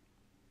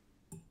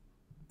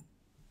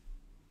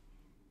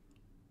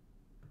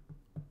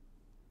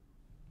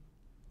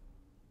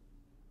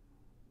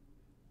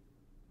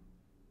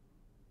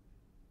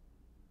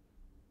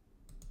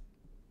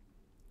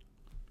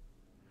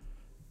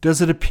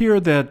 Does it appear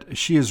that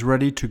she is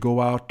ready to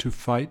go out to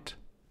fight?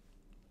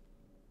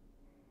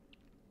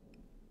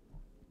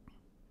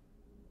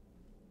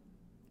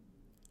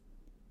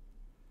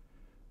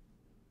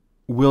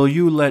 Will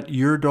you let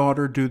your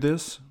daughter do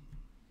this?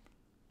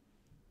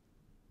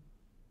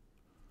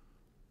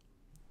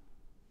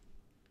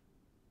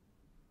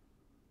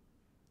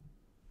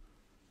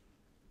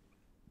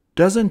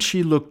 Doesn't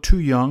she look too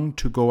young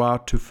to go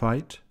out to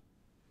fight?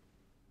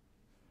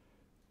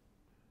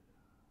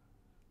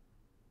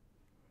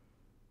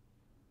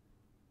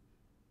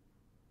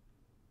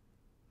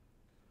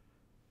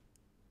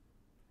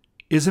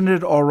 Isn't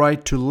it all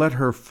right to let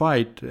her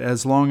fight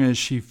as long as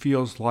she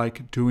feels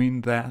like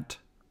doing that?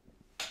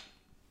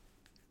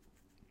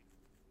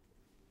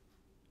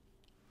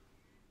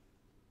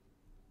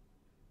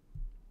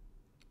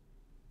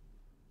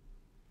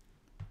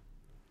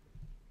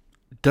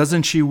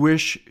 Doesn't she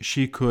wish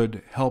she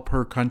could help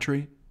her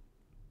country?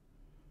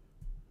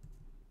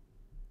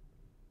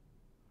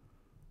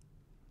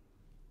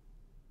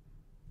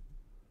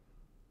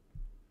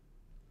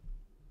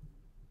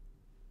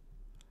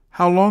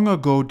 How long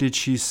ago did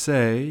she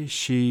say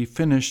she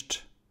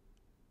finished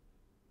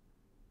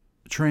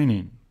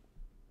training?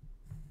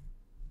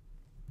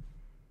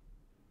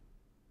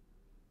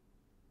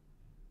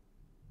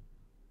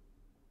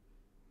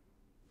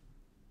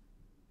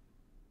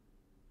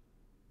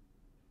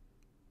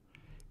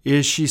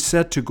 Is she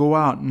set to go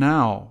out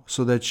now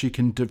so that she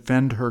can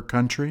defend her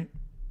country?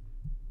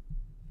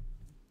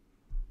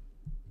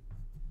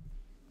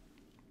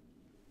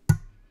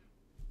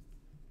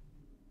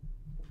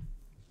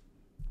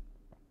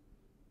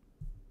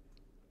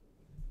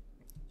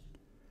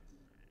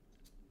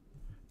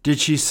 Did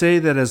she say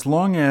that as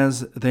long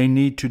as they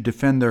need to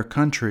defend their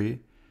country,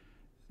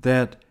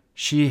 that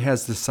she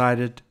has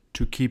decided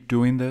to keep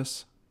doing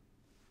this?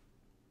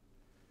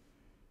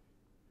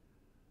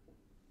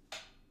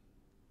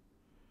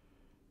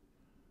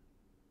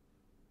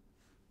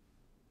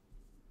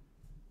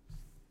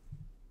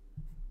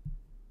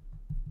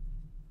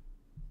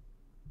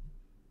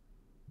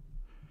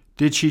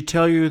 Did she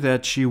tell you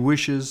that she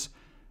wishes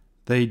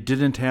they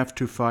didn't have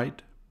to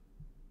fight?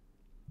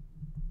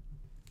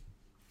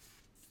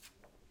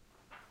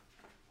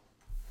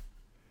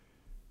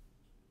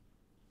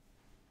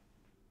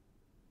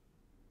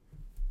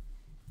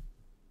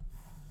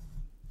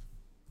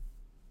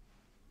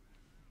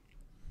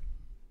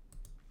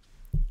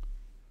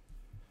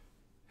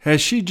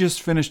 Has she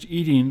just finished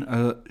eating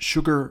a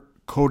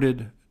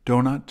sugar-coated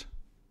donut?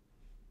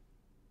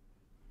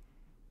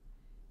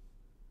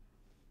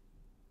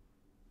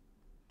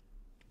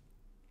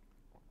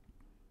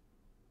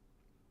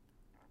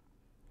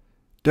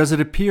 Does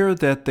it appear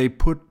that they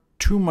put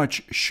too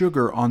much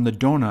sugar on the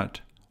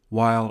donut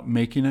while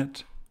making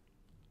it?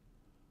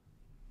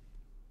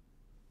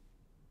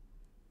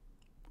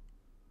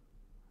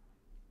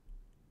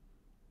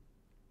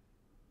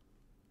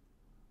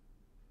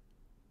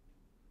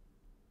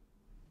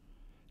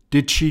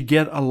 Did she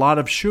get a lot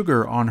of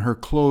sugar on her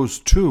clothes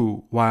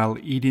too while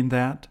eating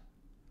that?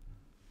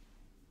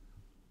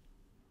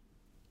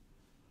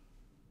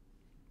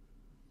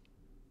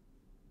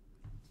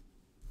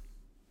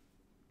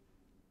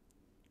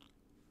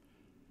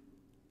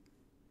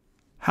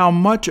 How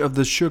much of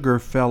the sugar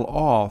fell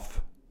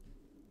off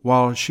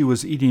while she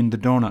was eating the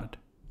donut?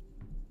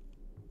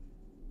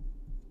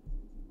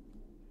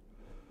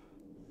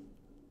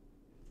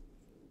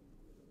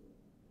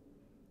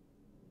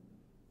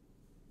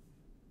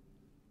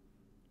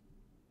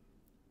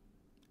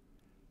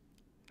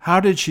 How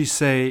did she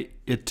say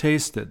it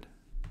tasted?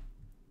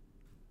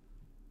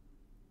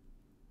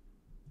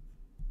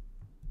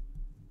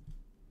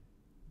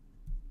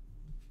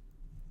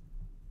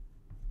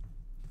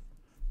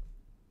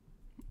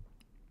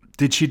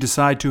 Did she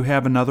decide to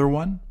have another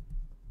one?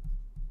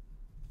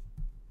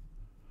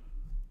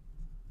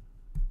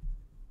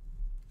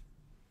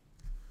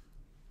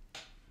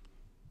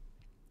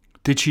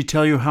 Did she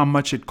tell you how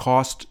much it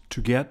cost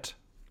to get?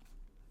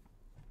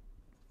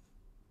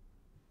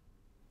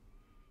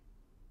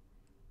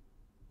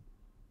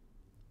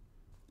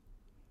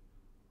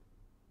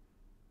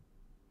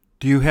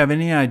 Do you have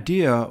any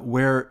idea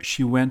where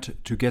she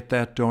went to get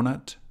that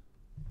donut?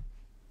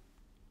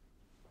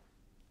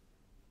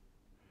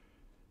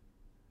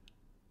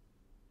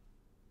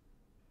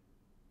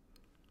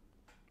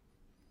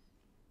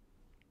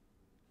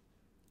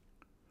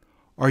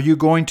 Are you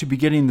going to be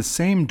getting the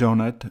same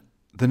donut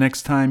the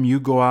next time you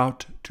go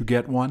out to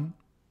get one?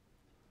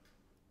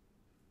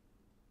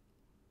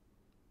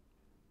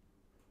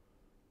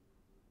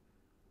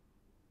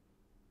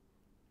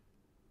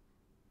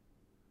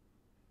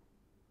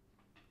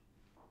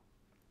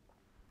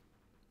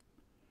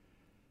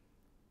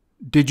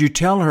 Did you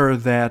tell her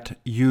that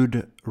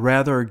you'd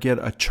rather get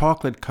a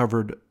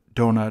chocolate-covered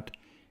donut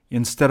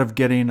instead of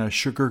getting a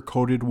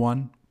sugar-coated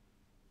one?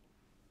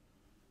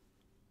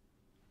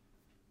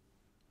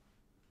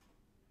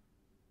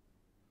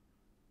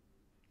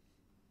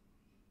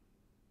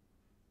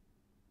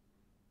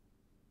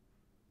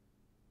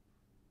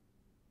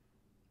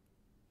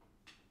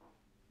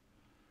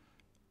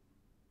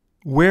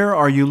 Where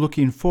are you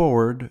looking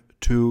forward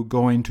to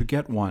going to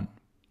get one?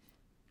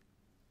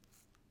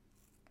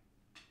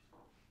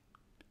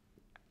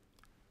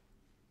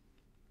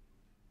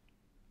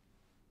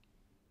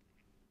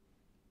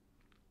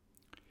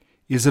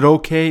 Is it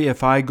okay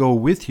if I go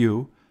with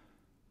you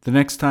the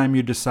next time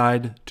you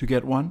decide to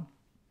get one?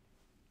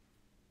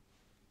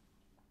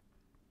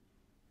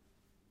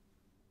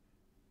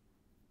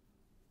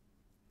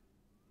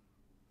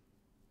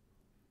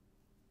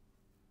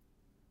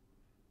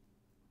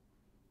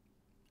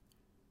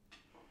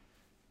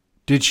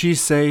 Did she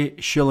say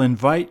she'll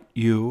invite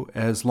you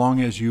as long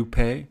as you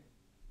pay?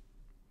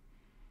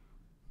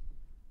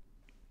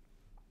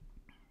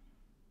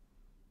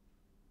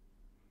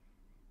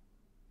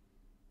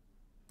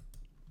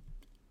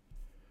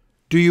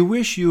 Do you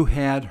wish you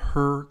had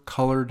her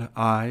colored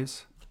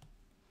eyes?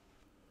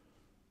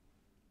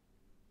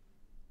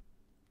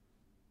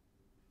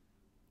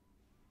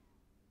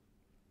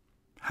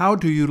 How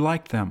do you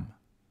like them?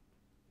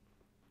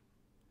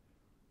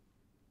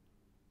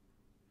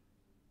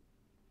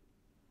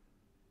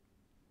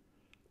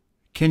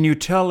 Can you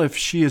tell if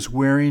she is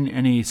wearing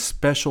any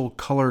special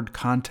colored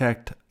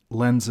contact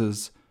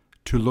lenses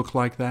to look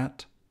like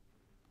that?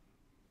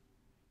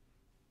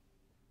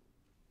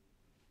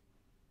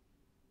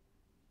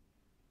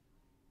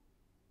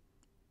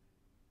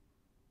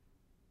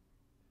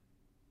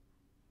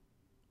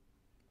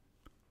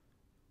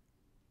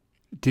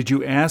 Did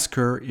you ask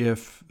her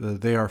if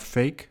they are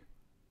fake?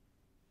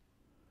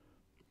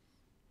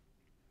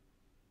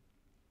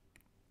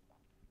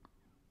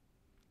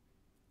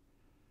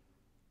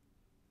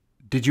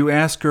 Did you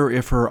ask her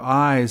if her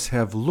eyes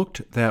have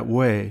looked that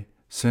way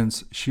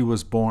since she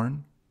was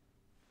born?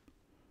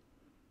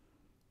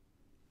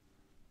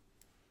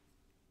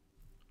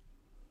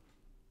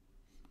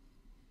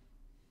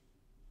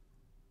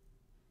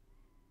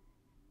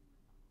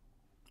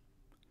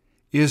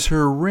 Is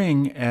her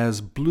ring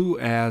as blue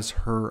as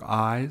her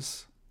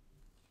eyes?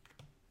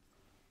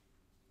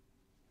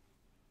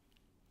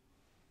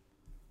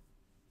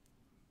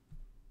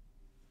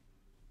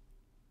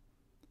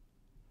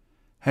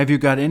 Have you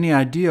got any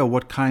idea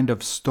what kind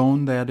of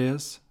stone that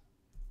is?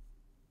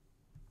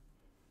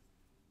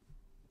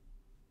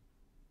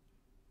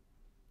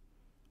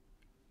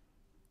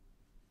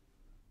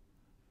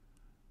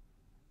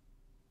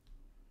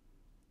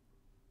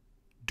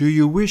 Do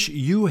you wish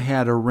you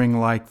had a ring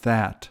like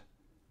that,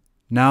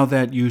 now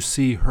that you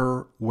see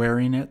her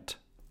wearing it?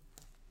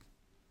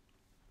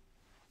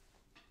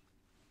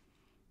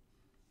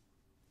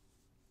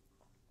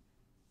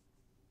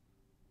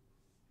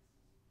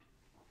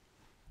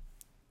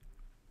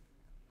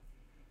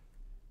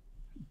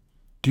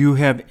 Do you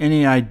have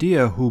any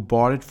idea who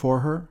bought it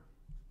for her?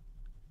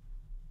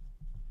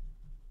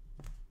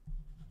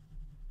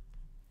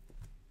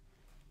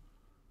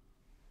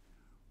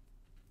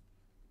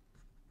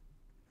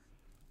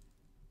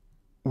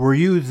 Were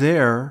you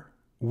there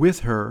with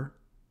her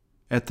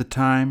at the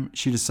time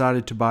she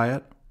decided to buy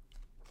it?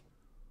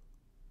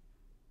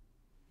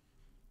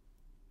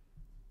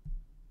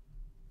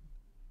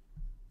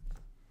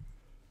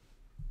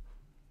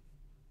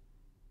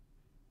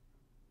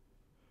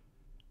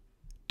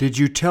 Did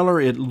you tell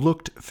her it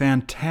looked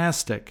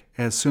fantastic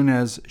as soon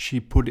as she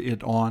put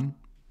it on?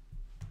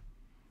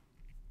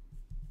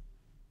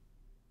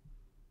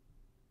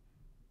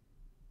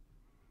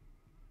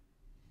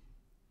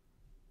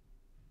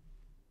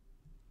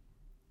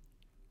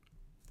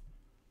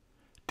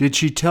 Did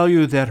she tell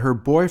you that her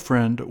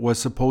boyfriend was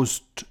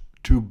supposed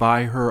to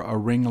buy her a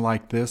ring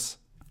like this?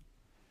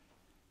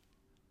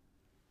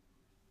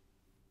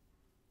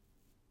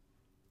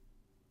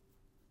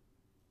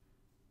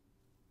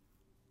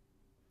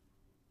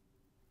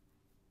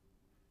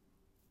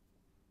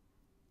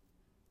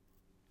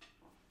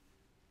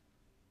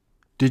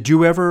 Did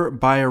you ever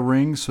buy a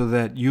ring so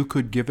that you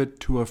could give it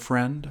to a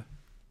friend?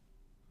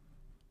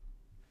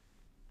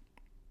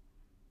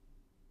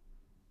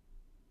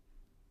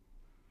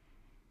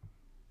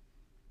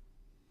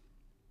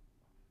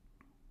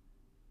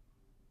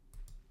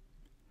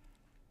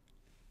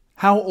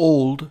 How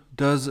old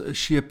does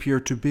she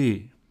appear to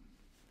be?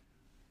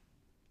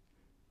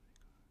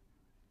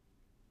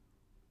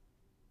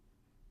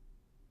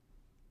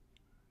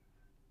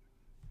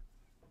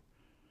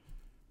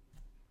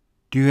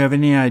 Do you have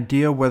any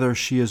idea whether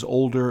she is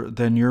older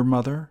than your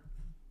mother?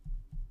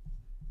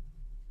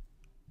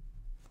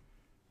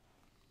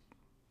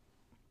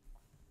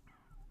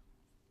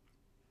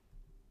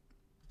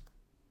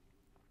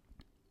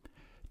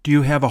 Do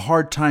you have a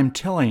hard time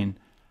telling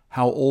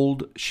how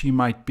old she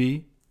might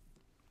be?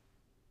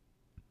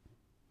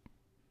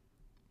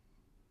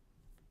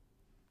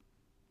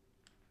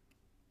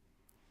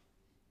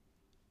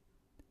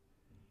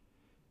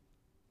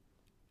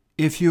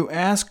 If you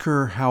ask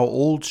her how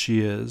old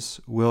she is,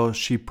 will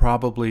she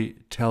probably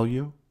tell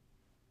you?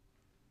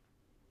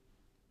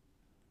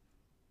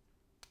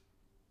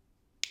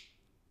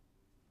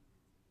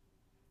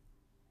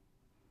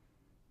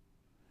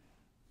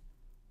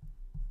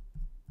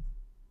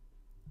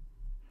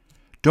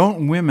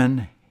 Don't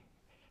women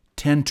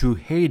tend to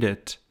hate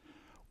it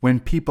when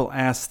people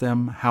ask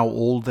them how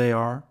old they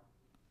are?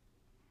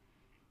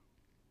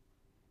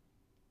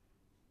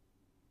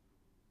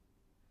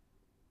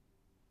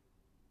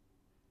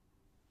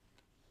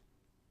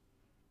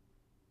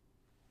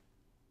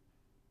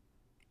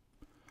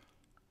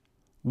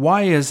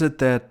 Why is it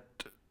that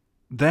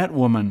that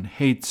woman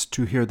hates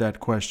to hear that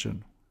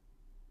question?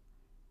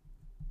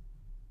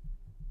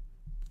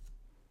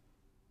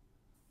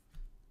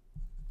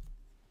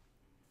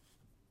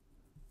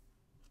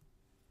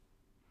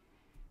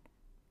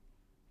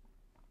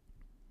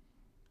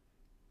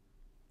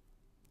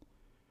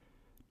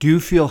 Do you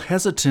feel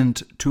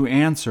hesitant to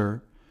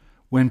answer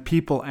when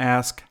people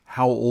ask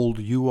how old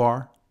you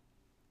are?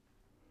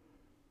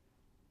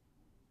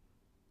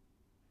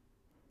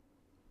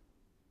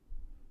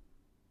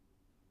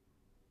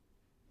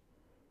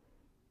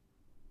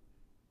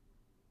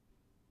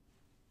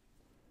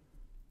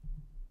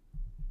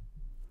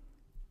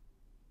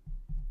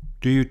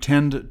 Do you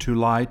tend to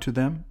lie to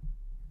them?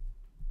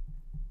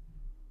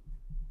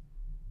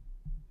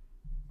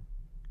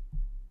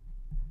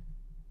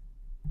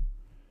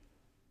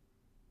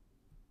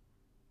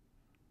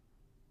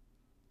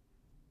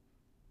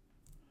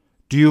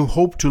 Do you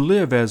hope to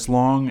live as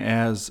long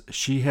as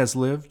she has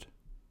lived?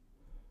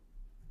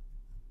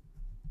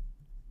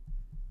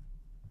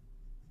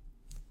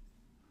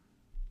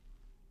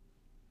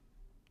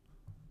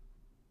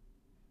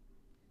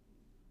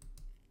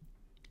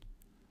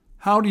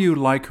 How do you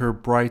like her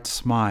bright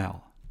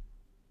smile?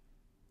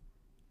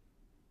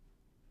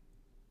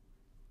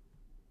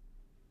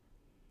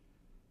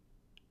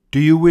 Do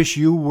you wish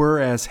you were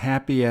as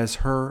happy as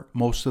her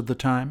most of the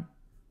time?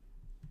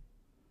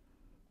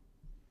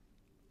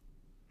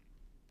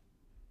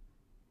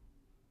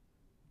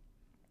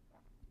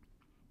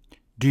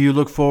 Do you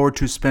look forward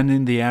to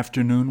spending the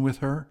afternoon with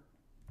her?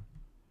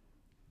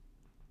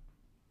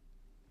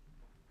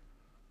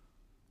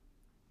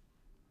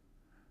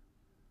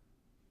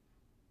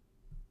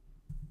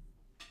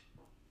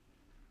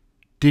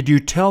 Did you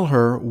tell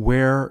her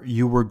where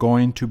you were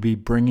going to be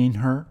bringing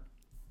her?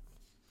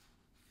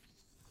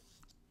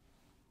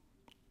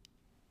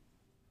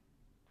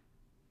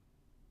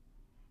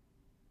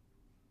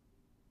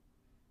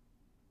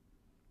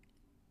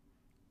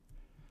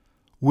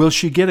 Will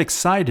she get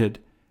excited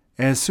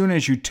as soon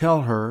as you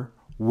tell her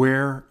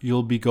where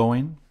you'll be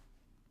going?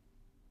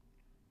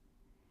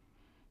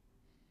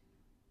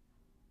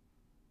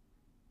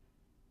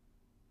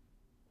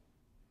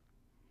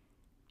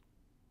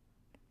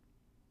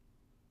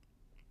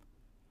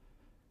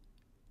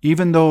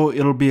 Even though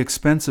it'll be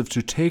expensive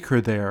to take her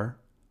there,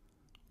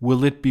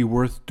 will it be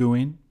worth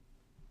doing?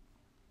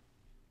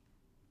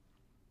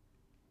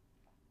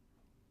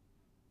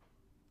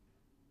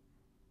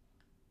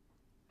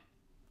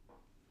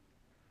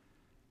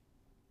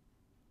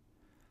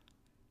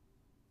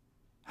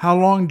 How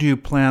long do you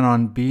plan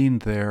on being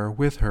there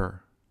with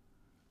her?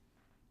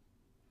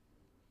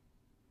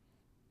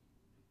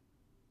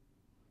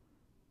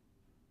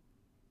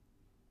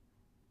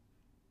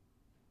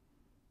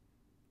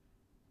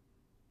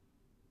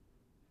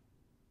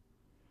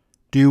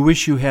 Do you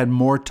wish you had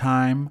more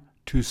time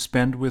to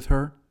spend with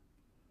her?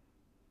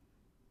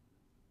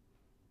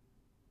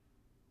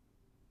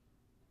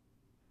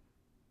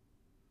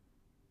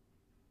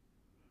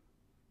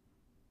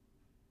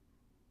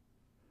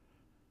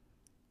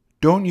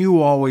 Don't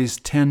you always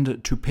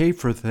tend to pay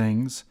for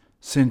things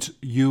since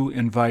you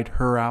invite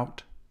her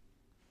out?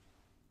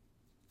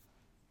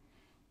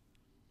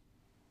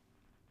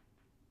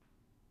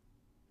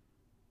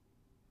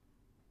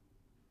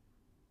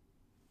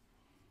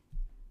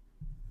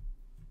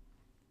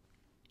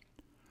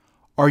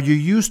 Are you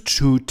used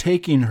to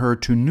taking her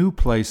to new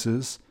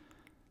places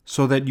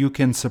so that you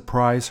can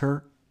surprise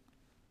her?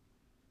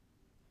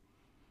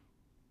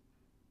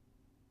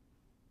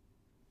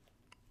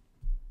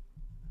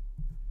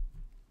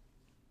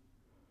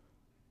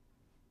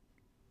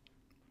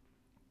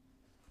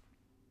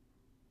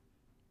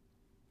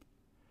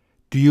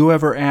 Do you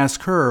ever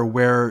ask her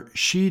where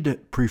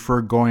she'd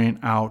prefer going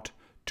out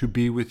to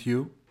be with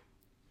you?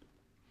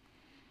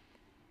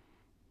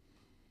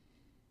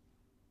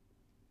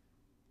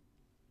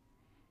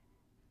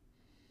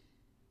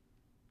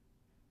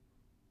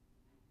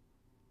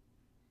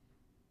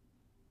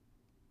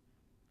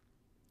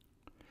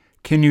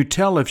 Can you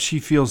tell if she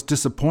feels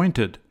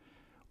disappointed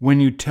when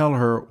you tell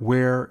her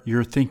where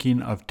you're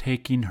thinking of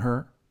taking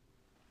her?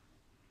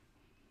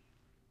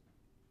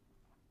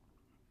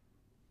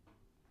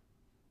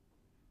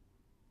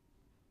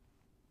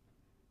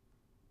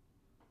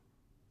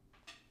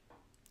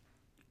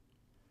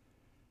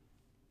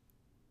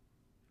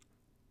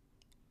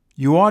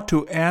 You ought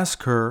to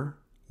ask her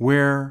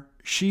where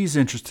she's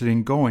interested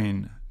in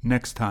going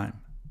next time.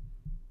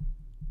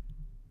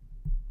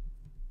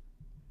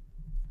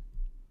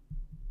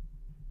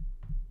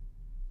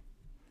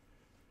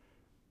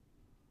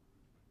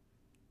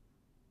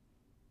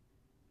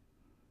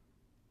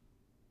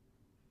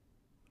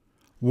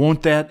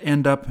 Won't that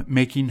end up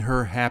making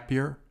her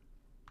happier?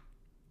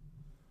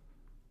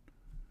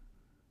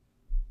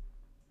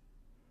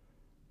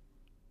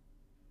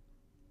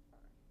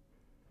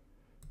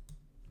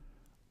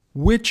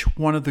 Which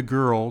one of the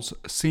girls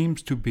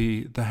seems to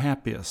be the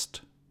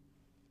happiest?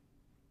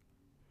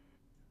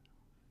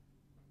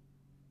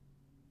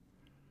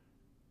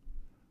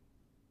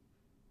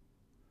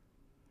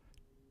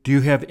 Do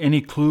you have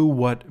any clue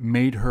what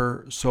made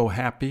her so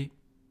happy?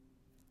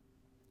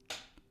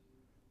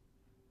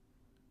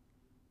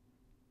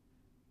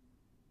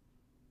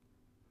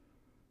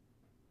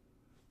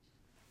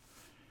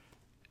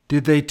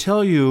 Did they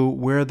tell you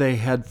where they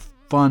had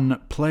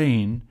fun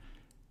playing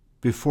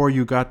before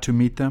you got to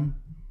meet them?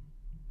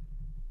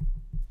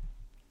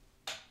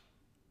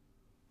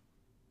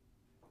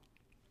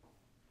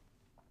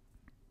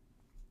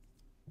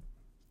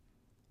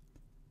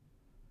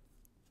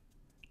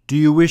 Do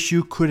you wish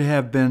you could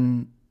have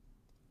been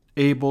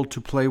able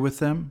to play with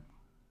them?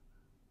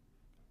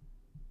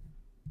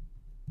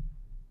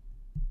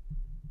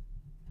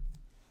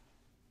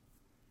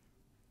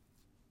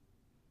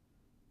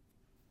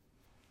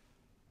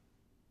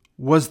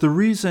 Was the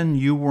reason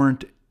you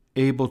weren't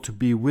able to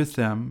be with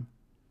them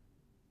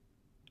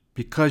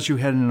because you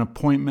had an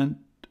appointment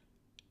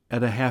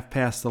at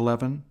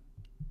 11:30?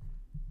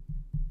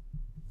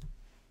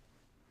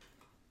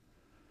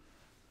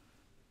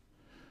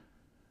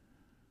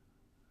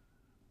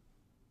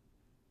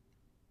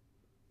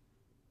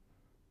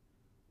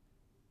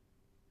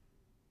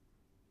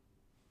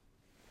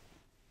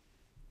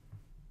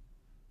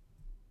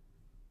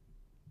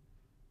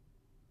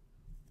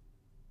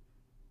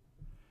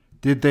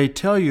 Did they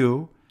tell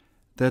you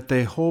that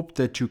they hope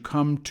that you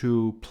come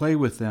to play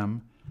with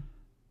them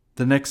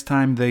the next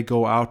time they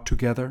go out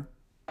together?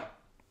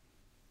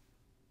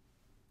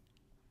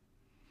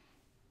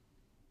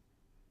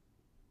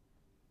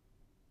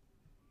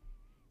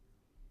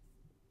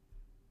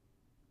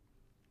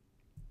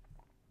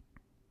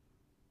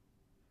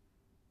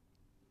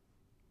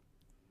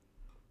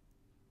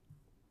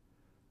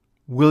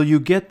 Will you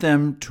get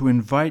them to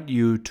invite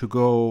you to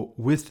go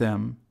with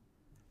them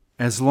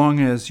as long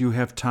as you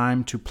have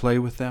time to play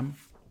with them?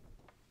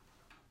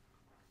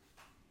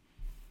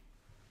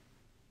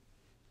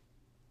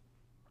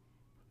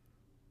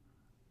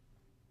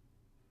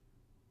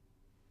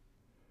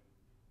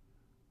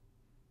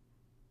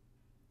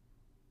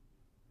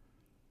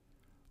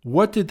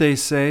 What did they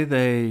say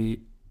they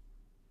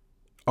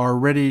are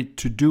ready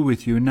to do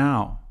with you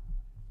now?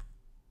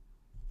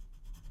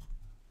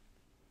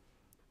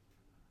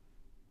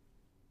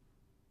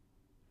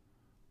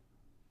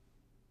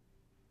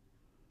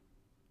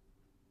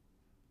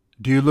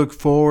 Do you look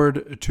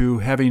forward to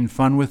having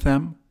fun with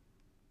them?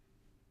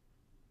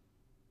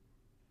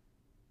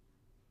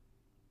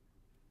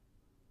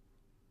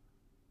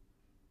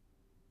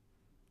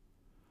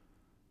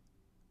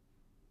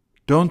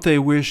 Don't they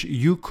wish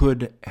you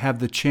could have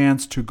the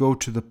chance to go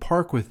to the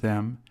park with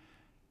them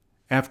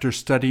after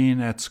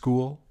studying at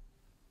school?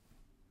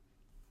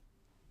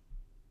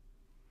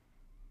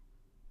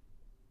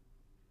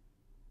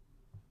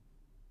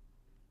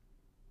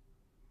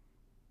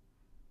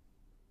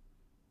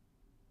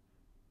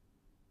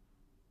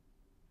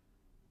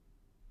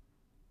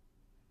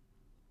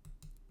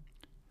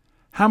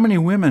 How many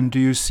women do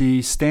you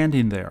see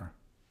standing there?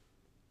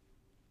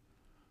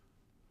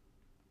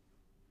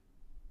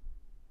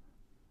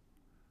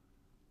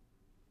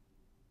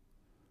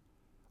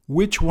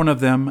 Which one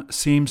of them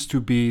seems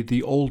to be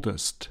the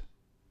oldest?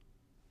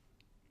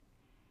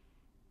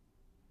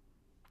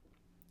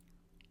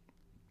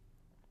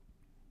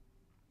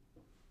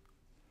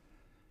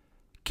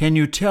 Can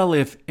you tell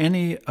if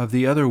any of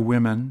the other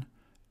women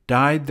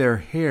dyed their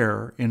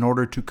hair in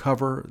order to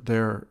cover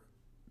their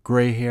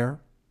gray hair?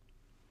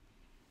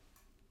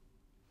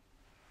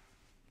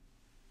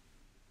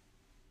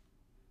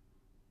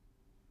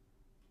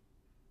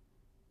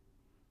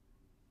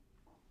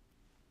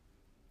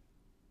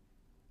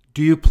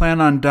 Do you plan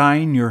on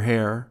dyeing your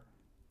hair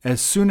as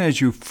soon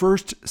as you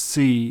first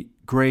see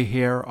gray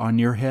hair on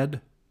your head?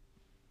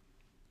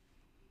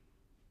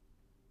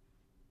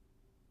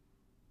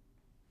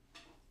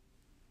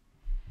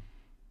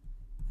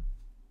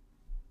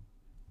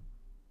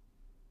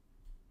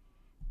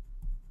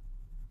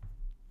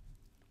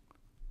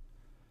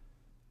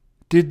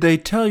 Did they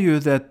tell you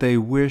that they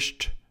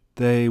wished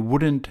they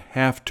wouldn't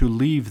have to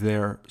leave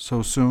there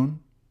so soon?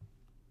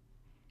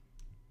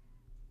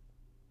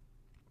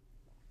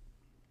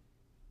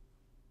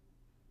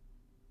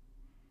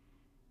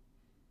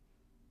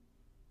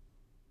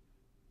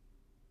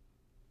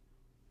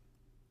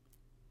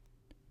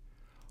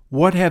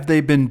 What have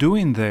they been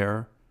doing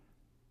there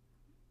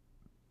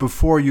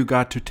before you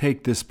got to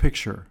take this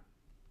picture?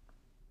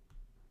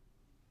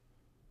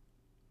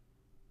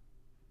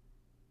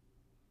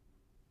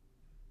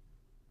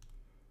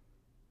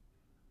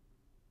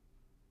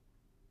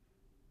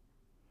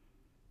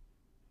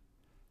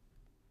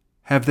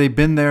 Have they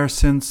been there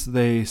since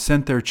they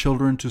sent their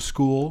children to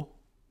school?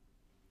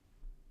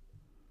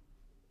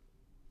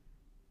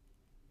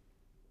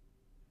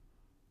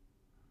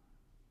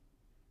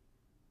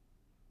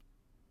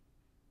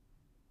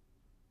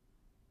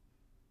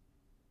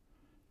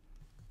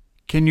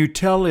 Can you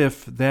tell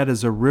if that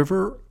is a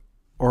river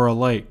or a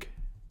lake?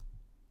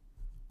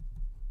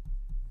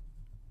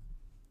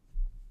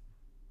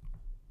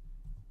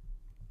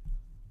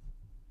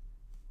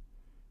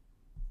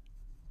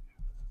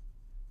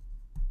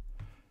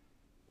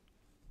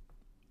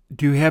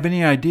 Do you have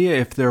any idea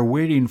if they're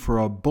waiting for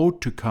a boat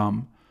to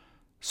come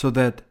so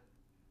that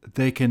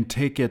they can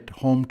take it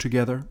home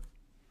together?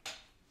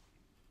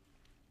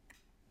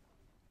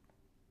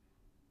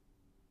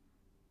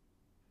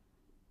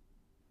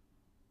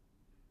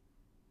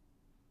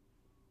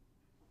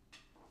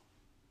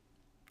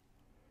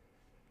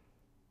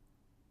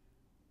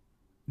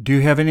 Do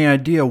you have any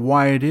idea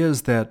why it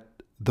is that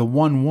the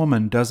one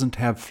woman doesn't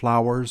have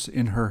flowers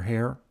in her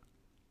hair?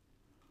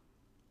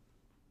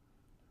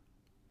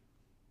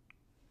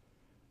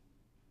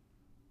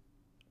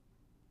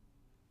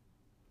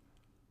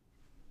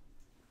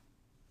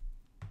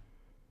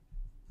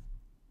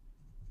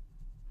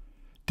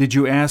 Did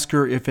you ask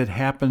her if it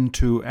happened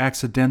to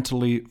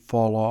accidentally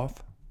fall off?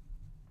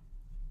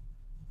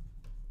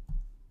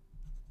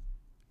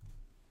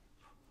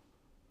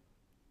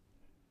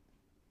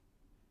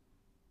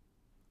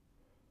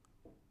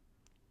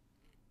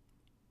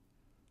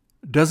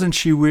 Doesn't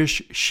she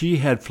wish she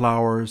had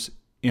flowers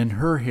in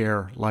her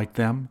hair like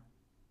them?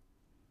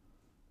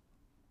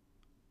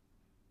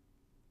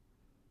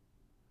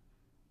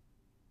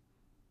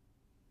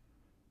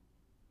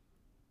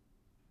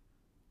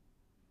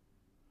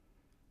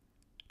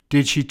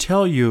 Did she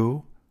tell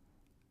you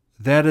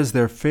that is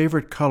their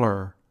favorite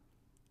color,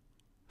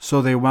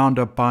 so they wound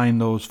up buying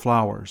those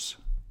flowers?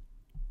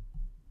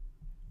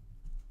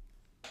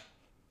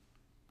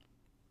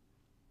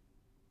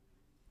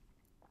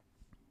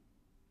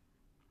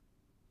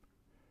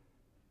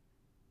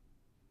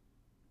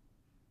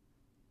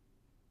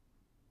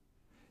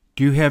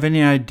 Do you have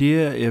any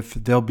idea if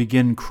they'll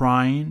begin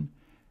crying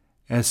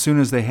as soon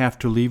as they have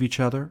to leave each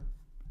other?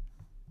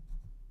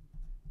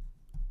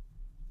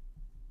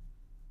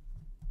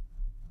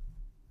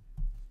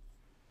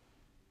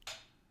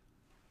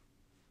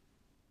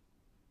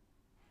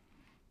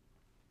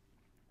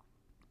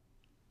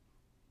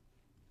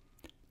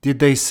 Did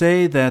they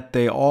say that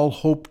they all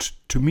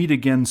hoped to meet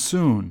again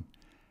soon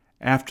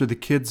after the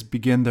kids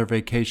begin their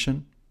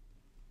vacation?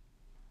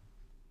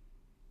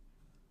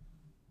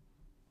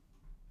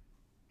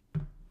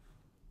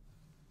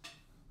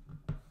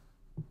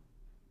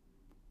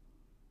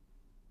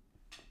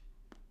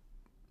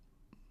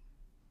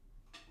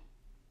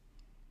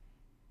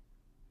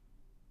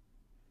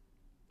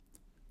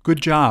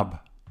 Good job.